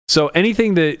 So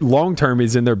anything that long-term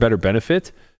is in their better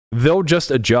benefit, they'll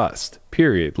just adjust,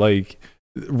 period. Like,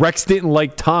 Rex didn't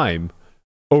like time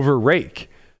over rake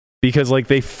because, like,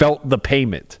 they felt the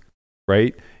payment,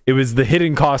 right? It was the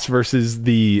hidden cost versus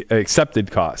the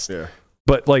accepted cost. Yeah.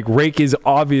 But, like, rake is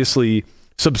obviously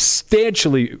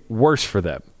substantially worse for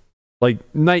them, like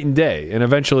night and day. And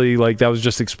eventually, like, that was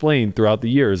just explained throughout the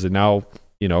years. And now,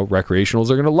 recreationals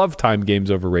are going to love time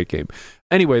games over rake game.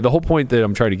 Anyway, the whole point that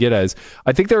I'm trying to get at is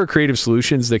I think there are creative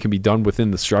solutions that can be done within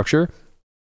the structure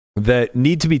that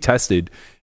need to be tested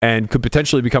and could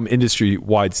potentially become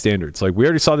industry-wide standards. Like, we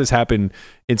already saw this happen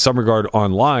in some regard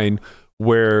online,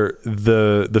 where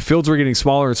the fields were getting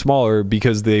smaller and smaller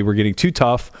because they were getting too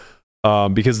tough,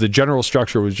 because the general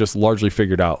structure was just largely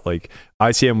figured out. Like,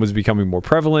 ICM was becoming more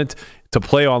prevalent. To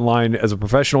play online as a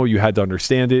professional, you had to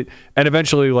understand it. And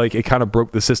eventually, like, it kind of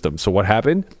broke the system. So what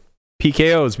happened?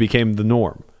 PKOs became the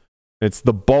norm. It's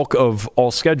the bulk of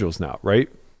all schedules now, right?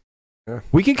 Yeah.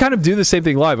 We can kind of do the same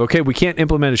thing live. Okay, we can't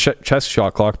implement a chess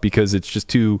shot clock because it's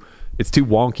too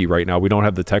wonky right now. We don't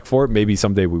have the tech for it. Maybe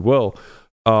someday we will.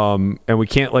 And we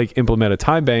can't, like, implement a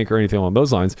time bank or anything along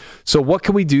those lines. So what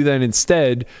can we do then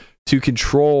instead to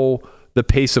control the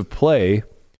pace of play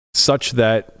such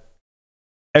that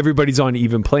everybody's on an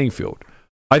even playing field?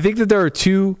 I think that there are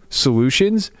 2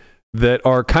 solutions that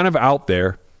are kind of out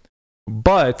there,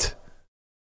 but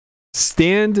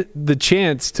stand the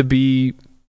chance to be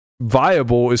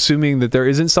viable, assuming that there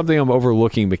isn't something I'm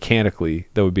overlooking mechanically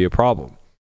that would be a problem.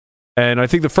 And I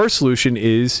think the first solution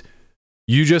is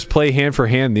you just play hand for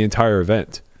hand the entire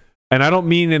event. And I don't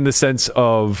mean in the sense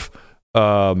of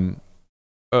like,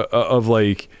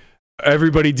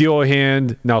 everybody deal a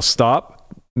hand, now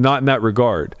stop. Not in that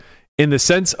regard. In the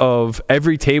sense of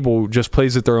every table just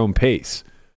plays at their own pace.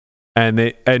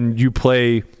 And you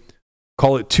play,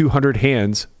 call it 200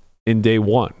 hands in day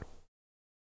 1.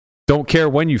 Don't care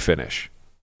when you finish,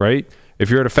 right? If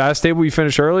you're at a fast table, you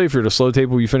finish early. If you're at a slow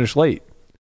table, you finish late.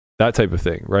 That type of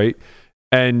thing, right?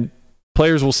 And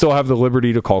players will still have the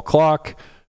liberty to call clock.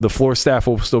 The floor staff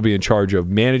will still be in charge of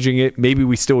managing it. Maybe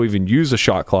we still even use a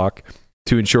shot clock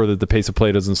to ensure that the pace of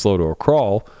play doesn't slow to a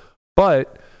crawl.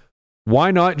 But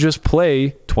why not just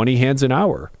play 20 hands an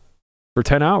hour for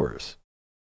 10 hours,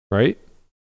 right?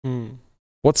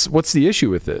 What's the issue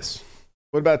with this?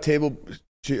 What about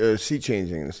seat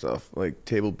changing and stuff? Like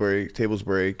tables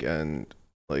break, and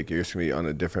like you're just gonna be on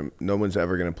a different. No one's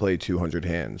ever gonna play 200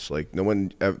 hands. Like no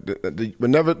one,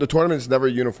 the tournament's never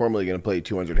uniformly gonna play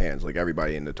 200 hands. Like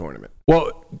everybody in the tournament.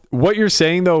 Well, what you're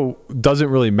saying though doesn't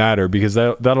really matter because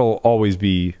that'll always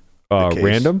be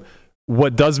random.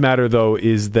 what does matter though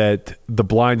is that the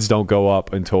blinds don't go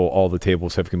up until all the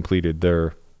tables have completed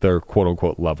their quote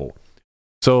unquote level.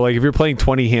 So like if you're playing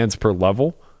 20 hands per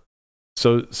level,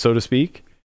 so to speak,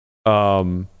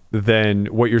 then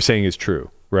what you're saying is true,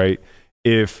 right?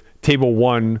 If table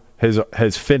 1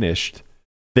 has finished,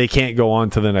 they can't go on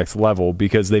to the next level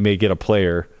because they may get a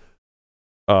player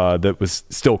that was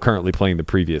still currently playing the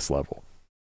previous level,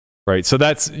 right? So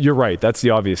you're right. That's the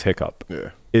obvious hiccup.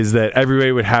 Yeah. Is that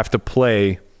everybody would have to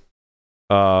play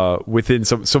within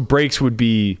so breaks would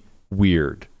be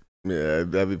weird. Yeah,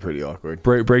 that'd be pretty awkward.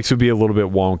 Breaks would be a little bit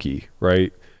wonky,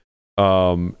 right?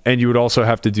 And you would also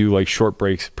have to do like short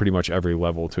breaks pretty much every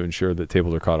level to ensure that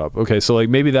tables are caught up. Okay, so like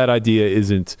maybe that idea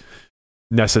isn't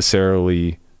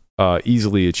necessarily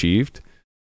easily achieved.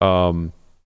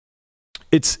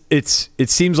 It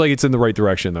seems like it's in the right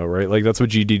direction though, right? Like that's what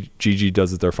GG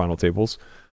does at their final tables.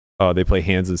 They play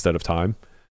hands instead of time,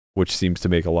 which seems to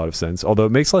make a lot of sense. Although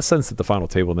it makes less sense at the final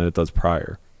table than it does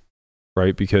prior,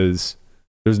 right? Because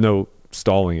there's no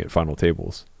stalling at final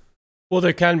tables. Well,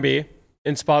 there can be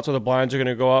in spots where the blinds are going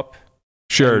to go up.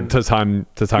 Sure, to time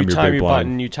your big blind.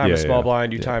 Button, you time a small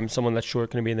blind, you time someone that's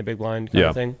short going to be in the big blind kind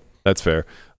of thing. That's fair.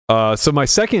 So my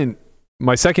second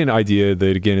idea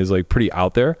that again is like pretty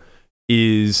out there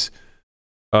is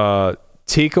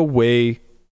take away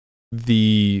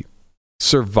the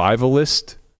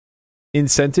survivalist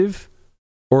incentive,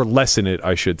 or lessen it,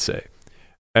 I should say.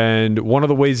 And one of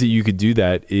the ways that you could do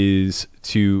that is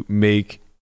to make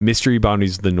mystery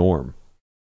bounties the norm,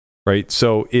 right?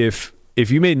 So if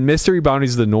you made mystery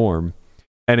bounties the norm,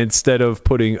 and instead of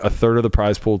putting a third of the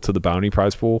prize pool to the bounty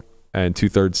prize pool and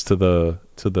 2/3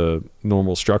 to the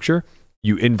normal structure,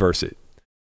 you inverse it,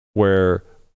 where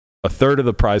a third of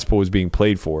the prize pool is being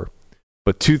played for,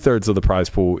 but 2/3 of the prize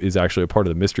pool is actually a part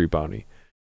of the mystery bounty.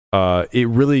 It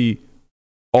really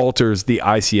alters the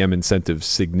ICM incentive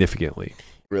significantly.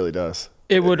 Really does.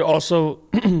 It would also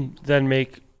then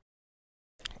make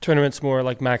tournaments more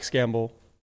like max gamble.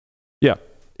 Yeah.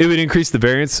 It would increase the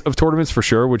variance of tournaments for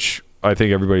sure, which I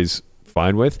think everybody's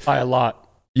fine with. By a lot.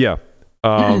 Yeah.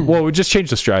 Well, it would just change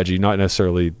the strategy, not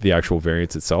necessarily the actual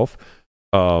variance itself.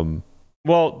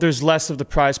 Well, there's less of the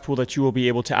prize pool that you will be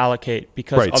able to allocate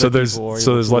because right. So there's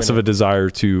less of a desire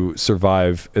to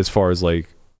survive as far as like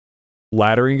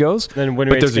laddering goes. Then win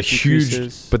but rates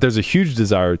there's a huge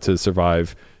desire to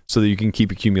survive so that you can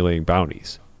keep accumulating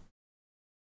bounties.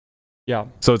 Yeah.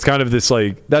 So it's kind of this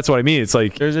like, that's what I mean. It's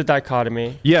like there's a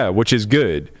dichotomy. Yeah, which is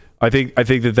good. I think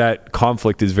that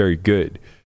conflict is very good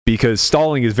because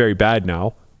stalling is very bad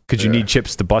now because you need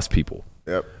chips to bust people.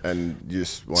 Yep, and you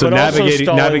just so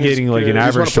navigating like an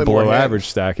average to below average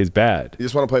stack is bad. You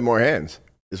just want to play more hands.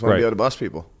 You just want to be able to bust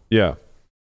people. Yeah.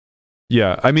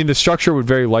 Yeah, I mean the structure would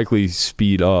very likely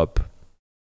speed up,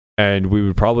 and we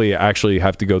would probably actually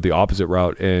have to go the opposite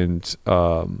route and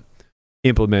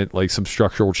implement like some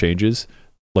structural changes,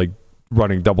 like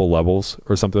running double levels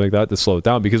or something like that to slow it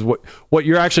down. Because what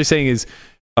you're actually saying is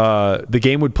the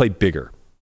game would play bigger,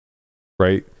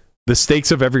 right? The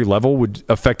stakes of every level would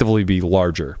effectively be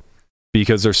larger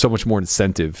because there's so much more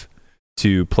incentive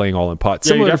to playing all in pot.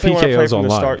 Similar to PKOs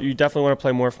online. You definitely want to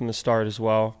play more from the start as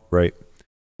well. Right.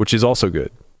 Which is also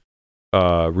good.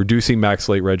 Reducing max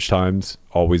late reg times,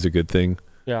 always a good thing.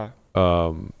 Yeah.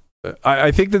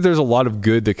 I think that there's a lot of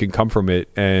good that can come from it.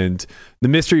 And the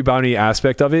mystery bounty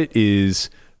aspect of it is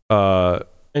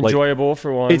enjoyable like,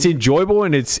 for one. It's enjoyable,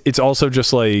 and it's also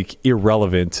just like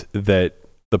irrelevant that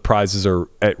the prizes are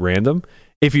at random.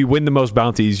 If you win the most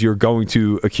bounties, you're going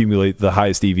to accumulate the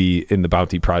highest EV in the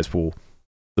bounty prize pool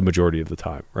the majority of the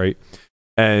time, right?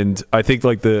 And I think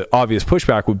like the obvious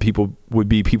pushback would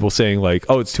be people saying like,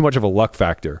 oh, it's too much of a luck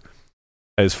factor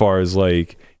as far as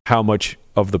like how much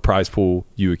of the prize pool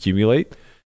you accumulate.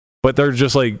 But they're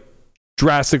just like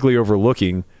drastically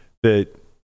overlooking that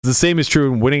the same is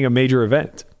true in winning a major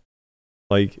event.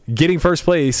 Like getting first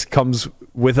place comes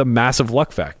with a massive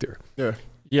luck factor. Yeah.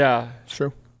 Yeah.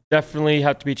 True. Definitely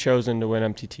have to be chosen to win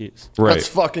MTTs. Right. Let's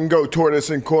fucking go, Tortoise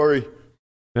and Corey.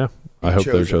 Yeah. I hope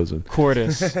they're chosen.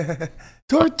 Tortoise.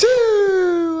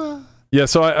 Tortue! Yeah,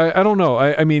 so I don't know.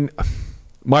 I mean,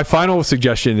 my final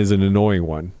suggestion is an annoying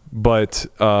one, but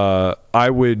I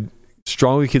would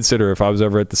strongly consider if I was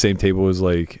ever at the same table as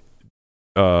like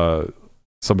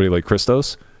somebody like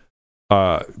Christos,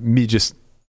 me just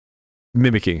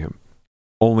mimicking him,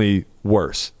 only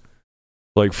worse.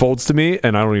 Like folds to me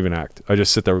and I don't even act. I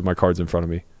just sit there with my cards in front of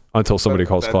me until somebody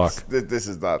calls clock. This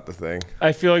is not the thing.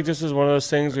 I feel like this is one of those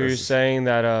things where you're saying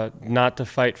that not to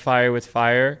fight fire with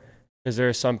fire, because there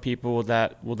are some people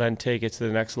that will then take it to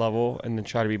the next level and then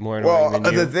try to be more annoying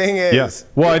than you. The thing is... Yeah.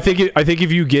 Well, I think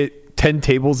if you get 10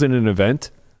 tables in an event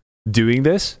doing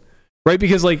this, right?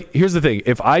 Because like, here's the thing: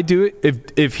 if I do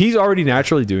it, if he's already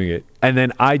naturally doing it, and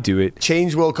then I do it,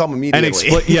 change will come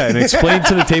immediately. And explain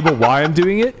to the table why I'm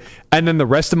doing it, and then the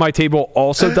rest of my table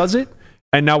also does it,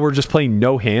 and now we're just playing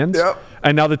no hands. Yep.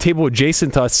 And now the table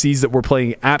adjacent to us sees that we're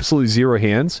playing absolute 0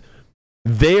 hands.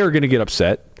 They are going to get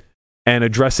upset and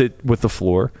address it with the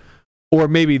floor. Or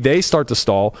maybe they start to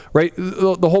stall, right?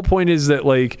 The whole point is that,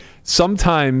 like,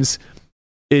 sometimes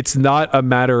it's not a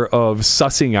matter of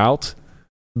sussing out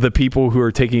the people who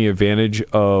are taking advantage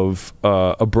of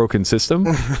a broken system,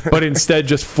 but instead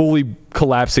just fully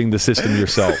collapsing the system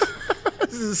yourself.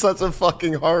 This is such a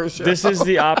fucking horror show. This is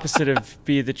the opposite of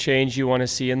be the change you want to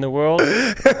see in the world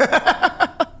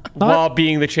while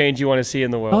being the change you want to see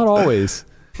in the world. Not always.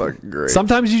 Fucking great.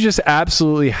 Sometimes you just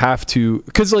absolutely have to,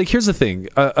 because like, here's the thing: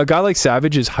 a guy like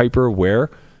Savage is hyper aware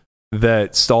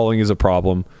that stalling is a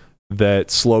problem,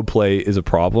 that slow play is a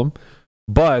problem,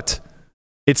 but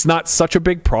it's not such a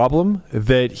big problem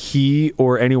that he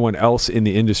or anyone else in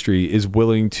the industry is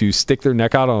willing to stick their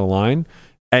neck out on a line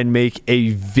and make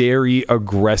a very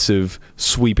aggressive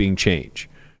sweeping change,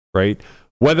 right?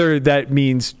 Whether that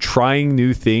means trying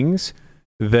new things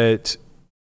that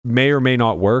may or may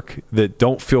not work, that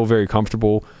don't feel very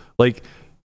comfortable, like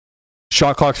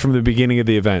shot clocks from the beginning of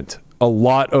the event. A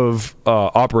lot of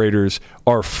operators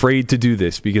are afraid to do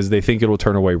this because they think it'll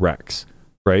turn away wrecks,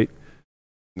 right?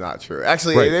 Not true.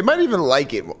 Actually, they might even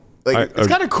like it. Like, it's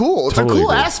kind of cool. It's totally a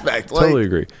cool agree. aspect. Like,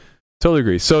 Totally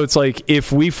agree. So it's like,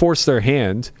 if we force their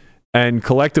hand and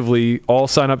collectively all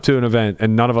sign up to an event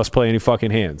and none of us play any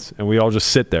fucking hands and we all just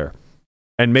sit there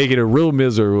and make it a real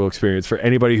miserable experience for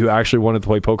anybody who actually wanted to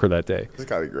play poker that day. It's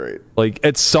gotta be great. Like,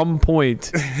 at some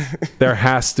point, there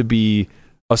has to be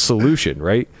a solution,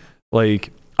 right?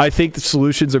 Like, I think the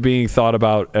solutions are being thought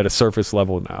about at a surface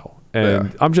level now.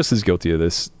 And I'm just as guilty of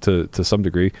this to some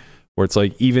degree, where it's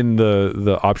like, even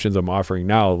the options I'm offering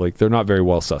now, like, they're not very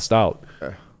well sussed out.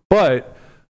 Okay. But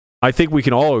I think we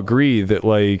can all agree that,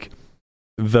 like,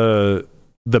 the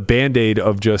Band-Aid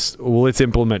of just, well, let's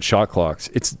implement shot clocks,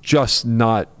 it's just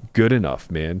not good enough,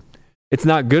 man. It's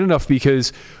not good enough,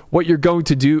 because what you're going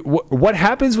to do, what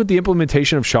happens with the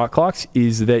implementation of shot clocks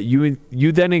is that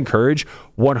you then encourage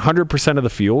 100% of the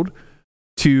field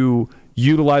to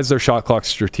utilize their shot clocks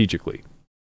strategically,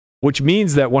 which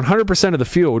means that 100% of the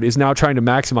field is now trying to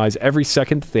maximize every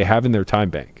second that they have in their time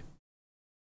bank,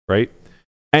 right?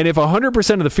 And if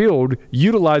 100% of the field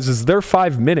utilizes their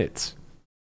 5 minutes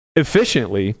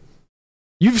efficiently,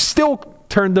 you've still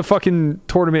turned the fucking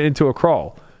tournament into a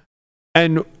crawl.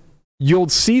 And you'll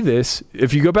see this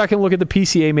if you go back and look at the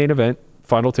PCA main event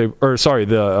final table, or sorry,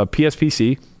 the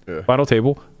PSPC final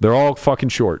table. They're all fucking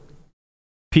short.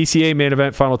 PCA main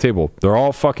event final table, they're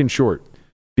all fucking short,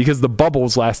 because the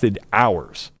bubbles lasted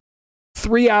hours.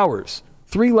 3 hours,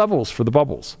 3 levels for the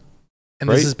bubbles. And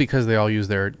this is because they all use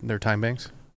their time banks?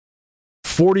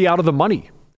 40 out of the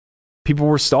money. People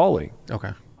were stalling.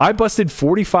 Okay. I busted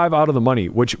 45 out of the money,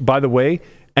 which, by the way,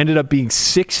 ended up being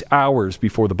 6 hours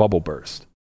before the bubble burst.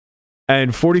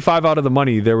 And 45 out of the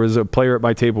money, there was a player at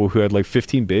my table who had like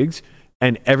 15 bigs,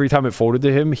 and every time it folded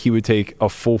to him, he would take a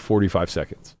full 45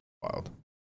 seconds. Wild.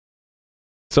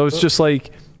 So it's just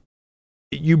like,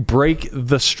 you break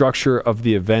the structure of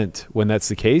the event when that's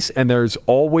the case. And there's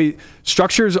always,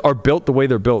 structures are built the way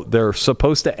they're built. They're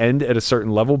supposed to end at a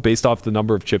certain level based off the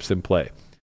number of chips in play.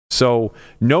 So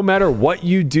no matter what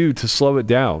you do to slow it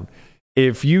down,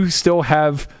 if you still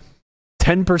have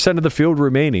 10% of the field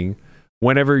remaining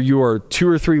whenever you are 2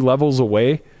 or 3 levels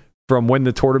away from when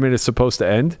the tournament is supposed to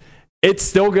end, it's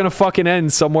still going to fucking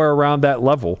end somewhere around that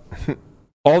level.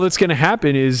 All that's going to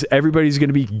happen is everybody's going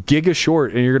to be giga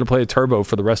short, and you're going to play a turbo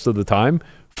for the rest of the time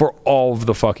for all of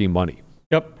the fucking money.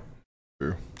 Yep.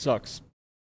 True. Sucks.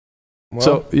 Well,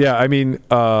 So, yeah, I mean,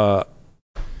 I'm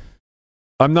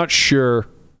not sure,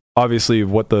 obviously,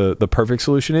 what the perfect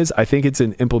solution is. I think it's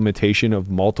an implementation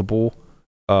of multiple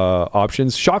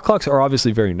options. Shot clocks are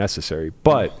obviously very necessary,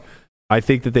 but I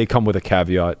think that they come with a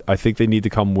caveat. I think they need to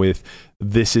come with,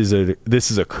 this is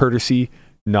a courtesy,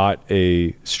 not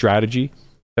a strategy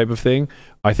type of thing.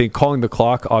 I think calling the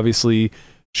clock obviously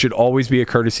should always be a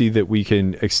courtesy that we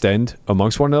can extend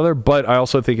amongst one another, but I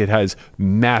also think it has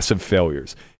massive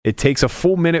failures. It takes a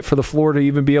full minute for the floor to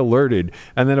even be alerted,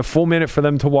 and then a full minute for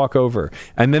them to walk over,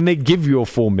 and then they give you a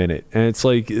full minute, and it's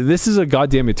like, this is a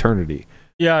goddamn eternity.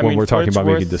 Yeah, I when mean, we're talking about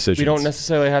making we decisions. don't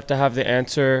necessarily have to have the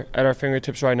answer at our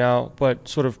fingertips right now, but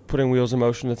sort of putting wheels in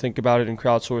motion to think about it and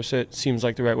crowdsource it seems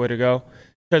like the right way to go,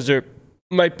 because there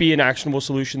might be an actionable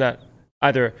solution that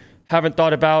either haven't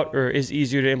thought about or is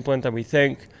easier to implement than we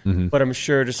think. Mm-hmm. But I'm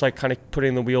sure just like kind of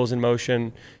putting the wheels in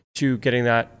motion, to getting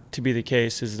that to be the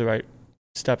case is the right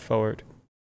step forward.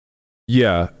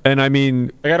 Yeah, and I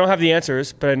mean, like I don't have the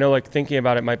answers, but I know like thinking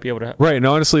about it might be able to. Right, and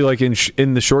honestly, like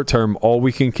in the short term, all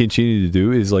we can continue to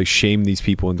do is like shame these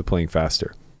people into playing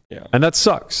faster. Yeah, and that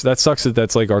sucks. That sucks that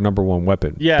that's like our number one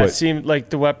weapon. Yeah, but, it seemed like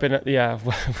the weapon. Yeah,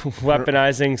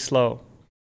 weaponizing slow.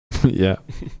 Yeah.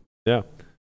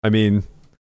 I mean,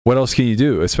 what else can you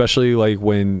do? Especially like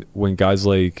when guys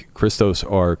like Christos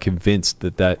are convinced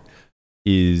that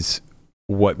is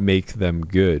what make them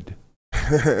good.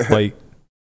 Like.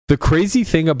 The crazy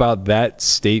thing about that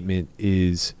statement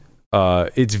is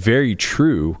it's very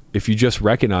true if you just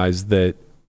recognize that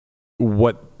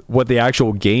what the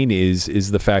actual gain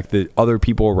is the fact that other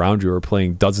people around you are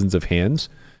playing dozens of hands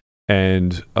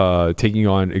and taking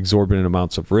on exorbitant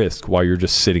amounts of risk while you're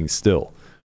just sitting still.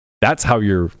 That's how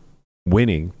you're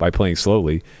winning, by playing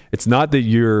slowly. It's not that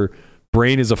your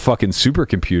brain is a fucking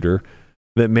supercomputer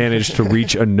that managed to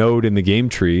reach a node in the game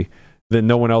tree that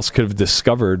no one else could have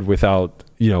discovered without,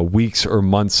 weeks or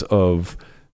months of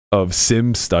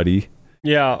sim study.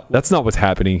 Yeah. That's not what's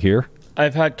happening here.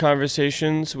 I've had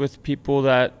conversations with people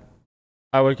that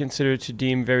I would consider to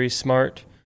deem very smart,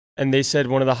 and they said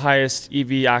one of the highest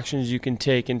EV actions you can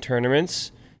take in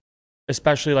tournaments,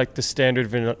 especially like the standard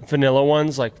vanilla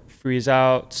ones like freeze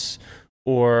outs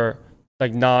or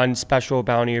like non-special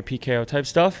bounty or PKO type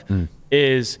stuff,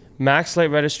 is max light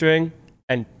registering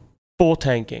and full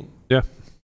tanking. Yeah.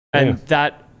 And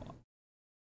that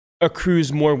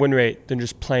accrues more win rate than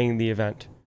just playing the event.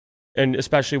 And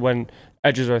especially when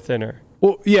edges are thinner.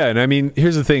 Well, yeah, and I mean,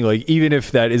 here's the thing, like, even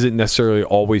if that isn't necessarily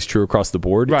always true across the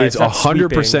board, right, it's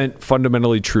 100%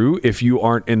 fundamentally true if you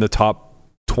aren't in the top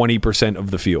 20%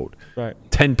 of the field. Right.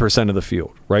 10% of the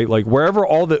field, right? Like wherever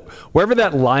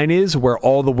that line is where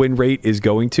all the win rate is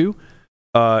going to,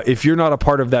 if you're not a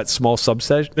part of that small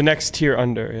subset, the next tier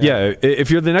under. Yeah, if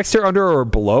you're the next tier under or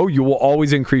below, you will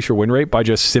always increase your win rate by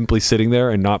just simply sitting there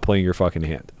and not playing your fucking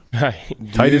hand. Right.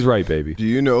 Tight is right, baby. Do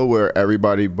you know where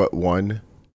everybody but one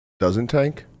doesn't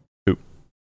tank? Who?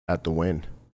 At the Win.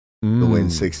 The Win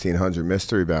 1600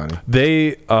 mystery bounty.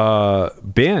 They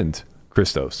banned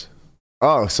Christos.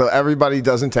 Oh, so everybody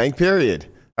doesn't tank, period.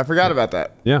 I forgot about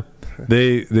that. Yeah.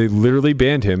 They literally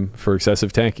banned him for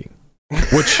excessive tanking.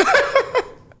 Which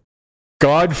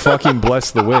God fucking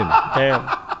bless the Win. Damn.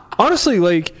 Honestly,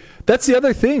 like, that's the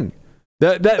other thing.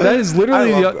 That is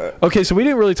literally okay, so we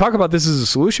didn't really talk about this as a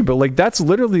solution, but like that's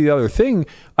literally the other thing.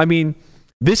 I mean,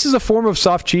 this is a form of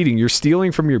soft cheating. You're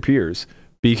stealing from your peers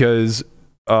because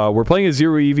we're playing a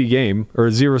zero EV game, or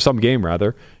a zero sum game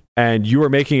rather, and you are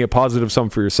making a positive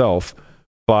sum for yourself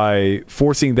by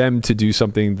forcing them to do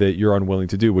something that you're unwilling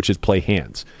to do, which is play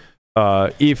hands.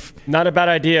 If not a bad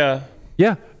idea.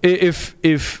 Yeah. If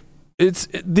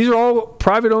these are all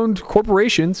private owned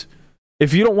corporations.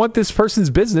 If you don't want this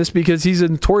person's business because he's a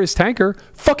notorious tanker,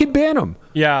 fucking ban him.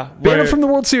 Yeah. Ban him from the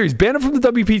World Series. Ban him from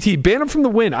the WPT. Ban him from the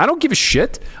Win. I don't give a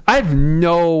shit. I have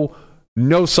no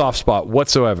soft spot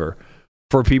whatsoever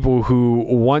for people who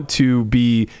want to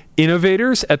be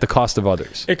innovators at the cost of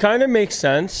others. It kind of makes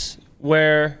sense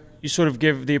where you sort of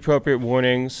give the appropriate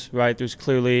warnings, right? There's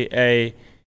clearly a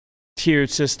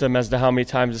tiered system as to how many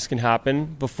times this can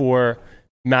happen before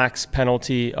max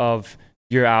penalty of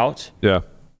you're out. Yeah.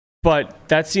 But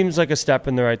that seems like a step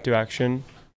in the right direction.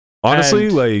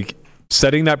 Honestly, like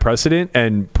setting that precedent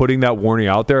and putting that warning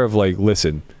out there of like,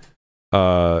 listen,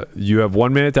 you have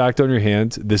 1 minute to act on your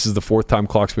hand. This is the fourth time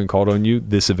clock's been called on you,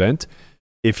 this event.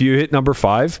 If you hit number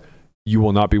 5, you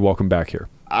will not be welcome back here.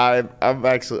 I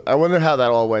wonder how that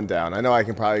all went down. I know I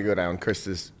can probably go down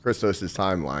Christos'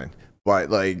 timeline, but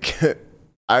like,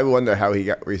 I wonder how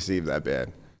he received that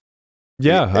ban.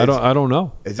 Yeah, I don't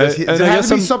know. It has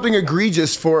to be something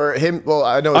egregious for him. Well,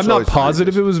 I know. I'm not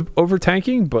positive it was over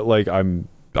tanking, but like I'm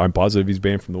positive he's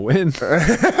banned from the Win.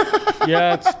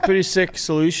 Yeah, it's a pretty sick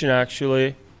solution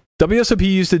actually. WSOP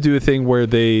used to do a thing where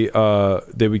they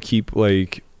would keep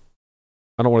like,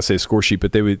 I don't want to say a score sheet,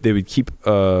 but they would keep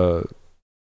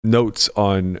notes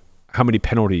on how many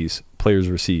penalties players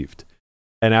received,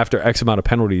 and after X amount of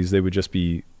penalties, they would just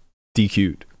be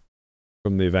DQ'd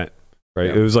from the event. Right,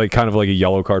 yeah. It was like kind of like a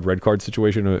yellow card, red card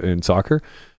situation in soccer.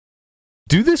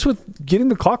 Do this with getting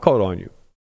the clock called on you.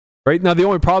 Right now, the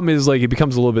only problem is like it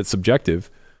becomes a little bit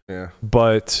subjective. Yeah.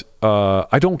 But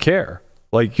I don't care.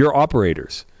 Like, you're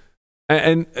operators,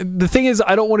 and the thing is,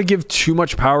 I don't want to give too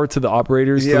much power to the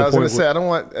operators. Yeah, I was going to say I don't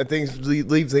want things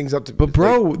leave things up to. But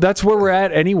bro, that's where we're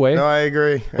at anyway. No, I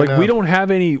agree. Like we don't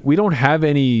have any.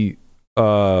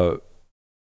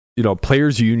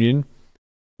 Players union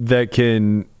that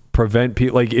can prevent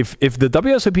people. Like if the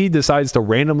WSOP decides to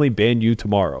randomly ban you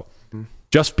tomorrow,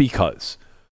 just because,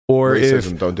 Or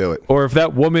racism, don't do it. Or if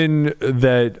that woman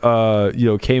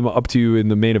that came up to you in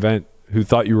the main event who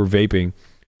thought you were vaping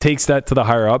takes that to the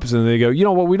higher ups and they go, you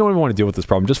know what, we don't even want to deal with this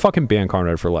problem. Just fucking ban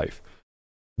Conrad for life.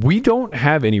 We don't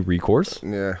have any recourse.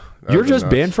 Yeah. You're just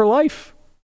banned for life.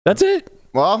 That's it.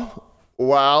 Well,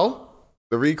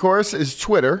 the recourse is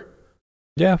Twitter.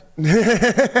 Yeah.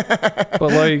 But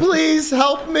like, please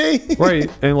help me. Right.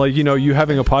 And like, you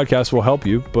having a podcast will help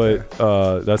you, but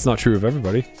that's not true of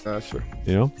everybody. That's true.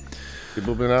 People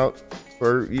have been out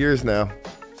for years now.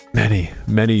 Many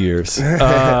years.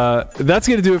 That's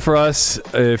going to do it for us.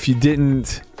 If you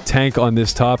didn't tank on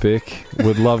this topic,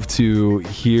 would love to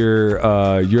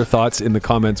hear your thoughts in the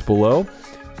comments below.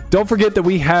 Don't forget that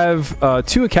we have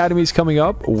 2 academies coming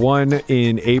up. One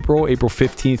in April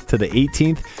 15th to the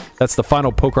 18th. That's the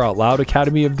final Poker Out Loud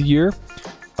Academy of the year.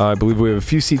 I believe we have a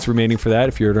few seats remaining for that.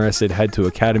 If you're interested, head to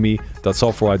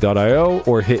academy.solve4why.io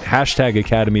or hit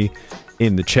 #academy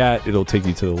in the chat. It'll take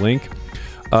you to the link.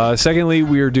 Secondly,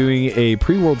 we are doing a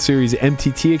pre-World Series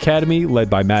MTT Academy led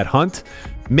by Matt Hunt,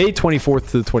 May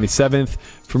 24th to the 27th.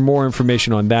 For more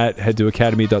information on that, head to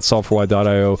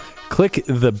academy.solve4why.io. Click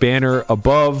the banner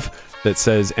above that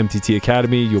says MTT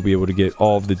Academy. You'll be able to get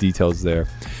all of the details there.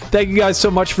 Thank you guys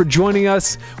so much for joining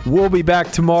us. We'll be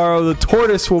back tomorrow. The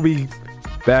tortoise will be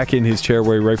back in his chair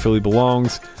where he rightfully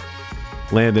belongs.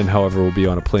 Landon, however, will be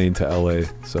on a plane to LA.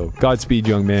 So Godspeed,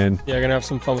 young man. Yeah, gonna have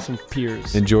some fun with some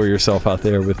peers. Enjoy yourself out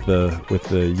there with the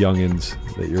youngins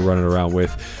that you're running around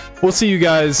with. We'll see you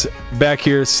guys back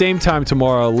here same time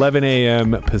tomorrow, 11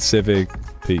 a.m. Pacific.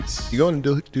 Peace. You going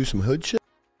to do some hood shit?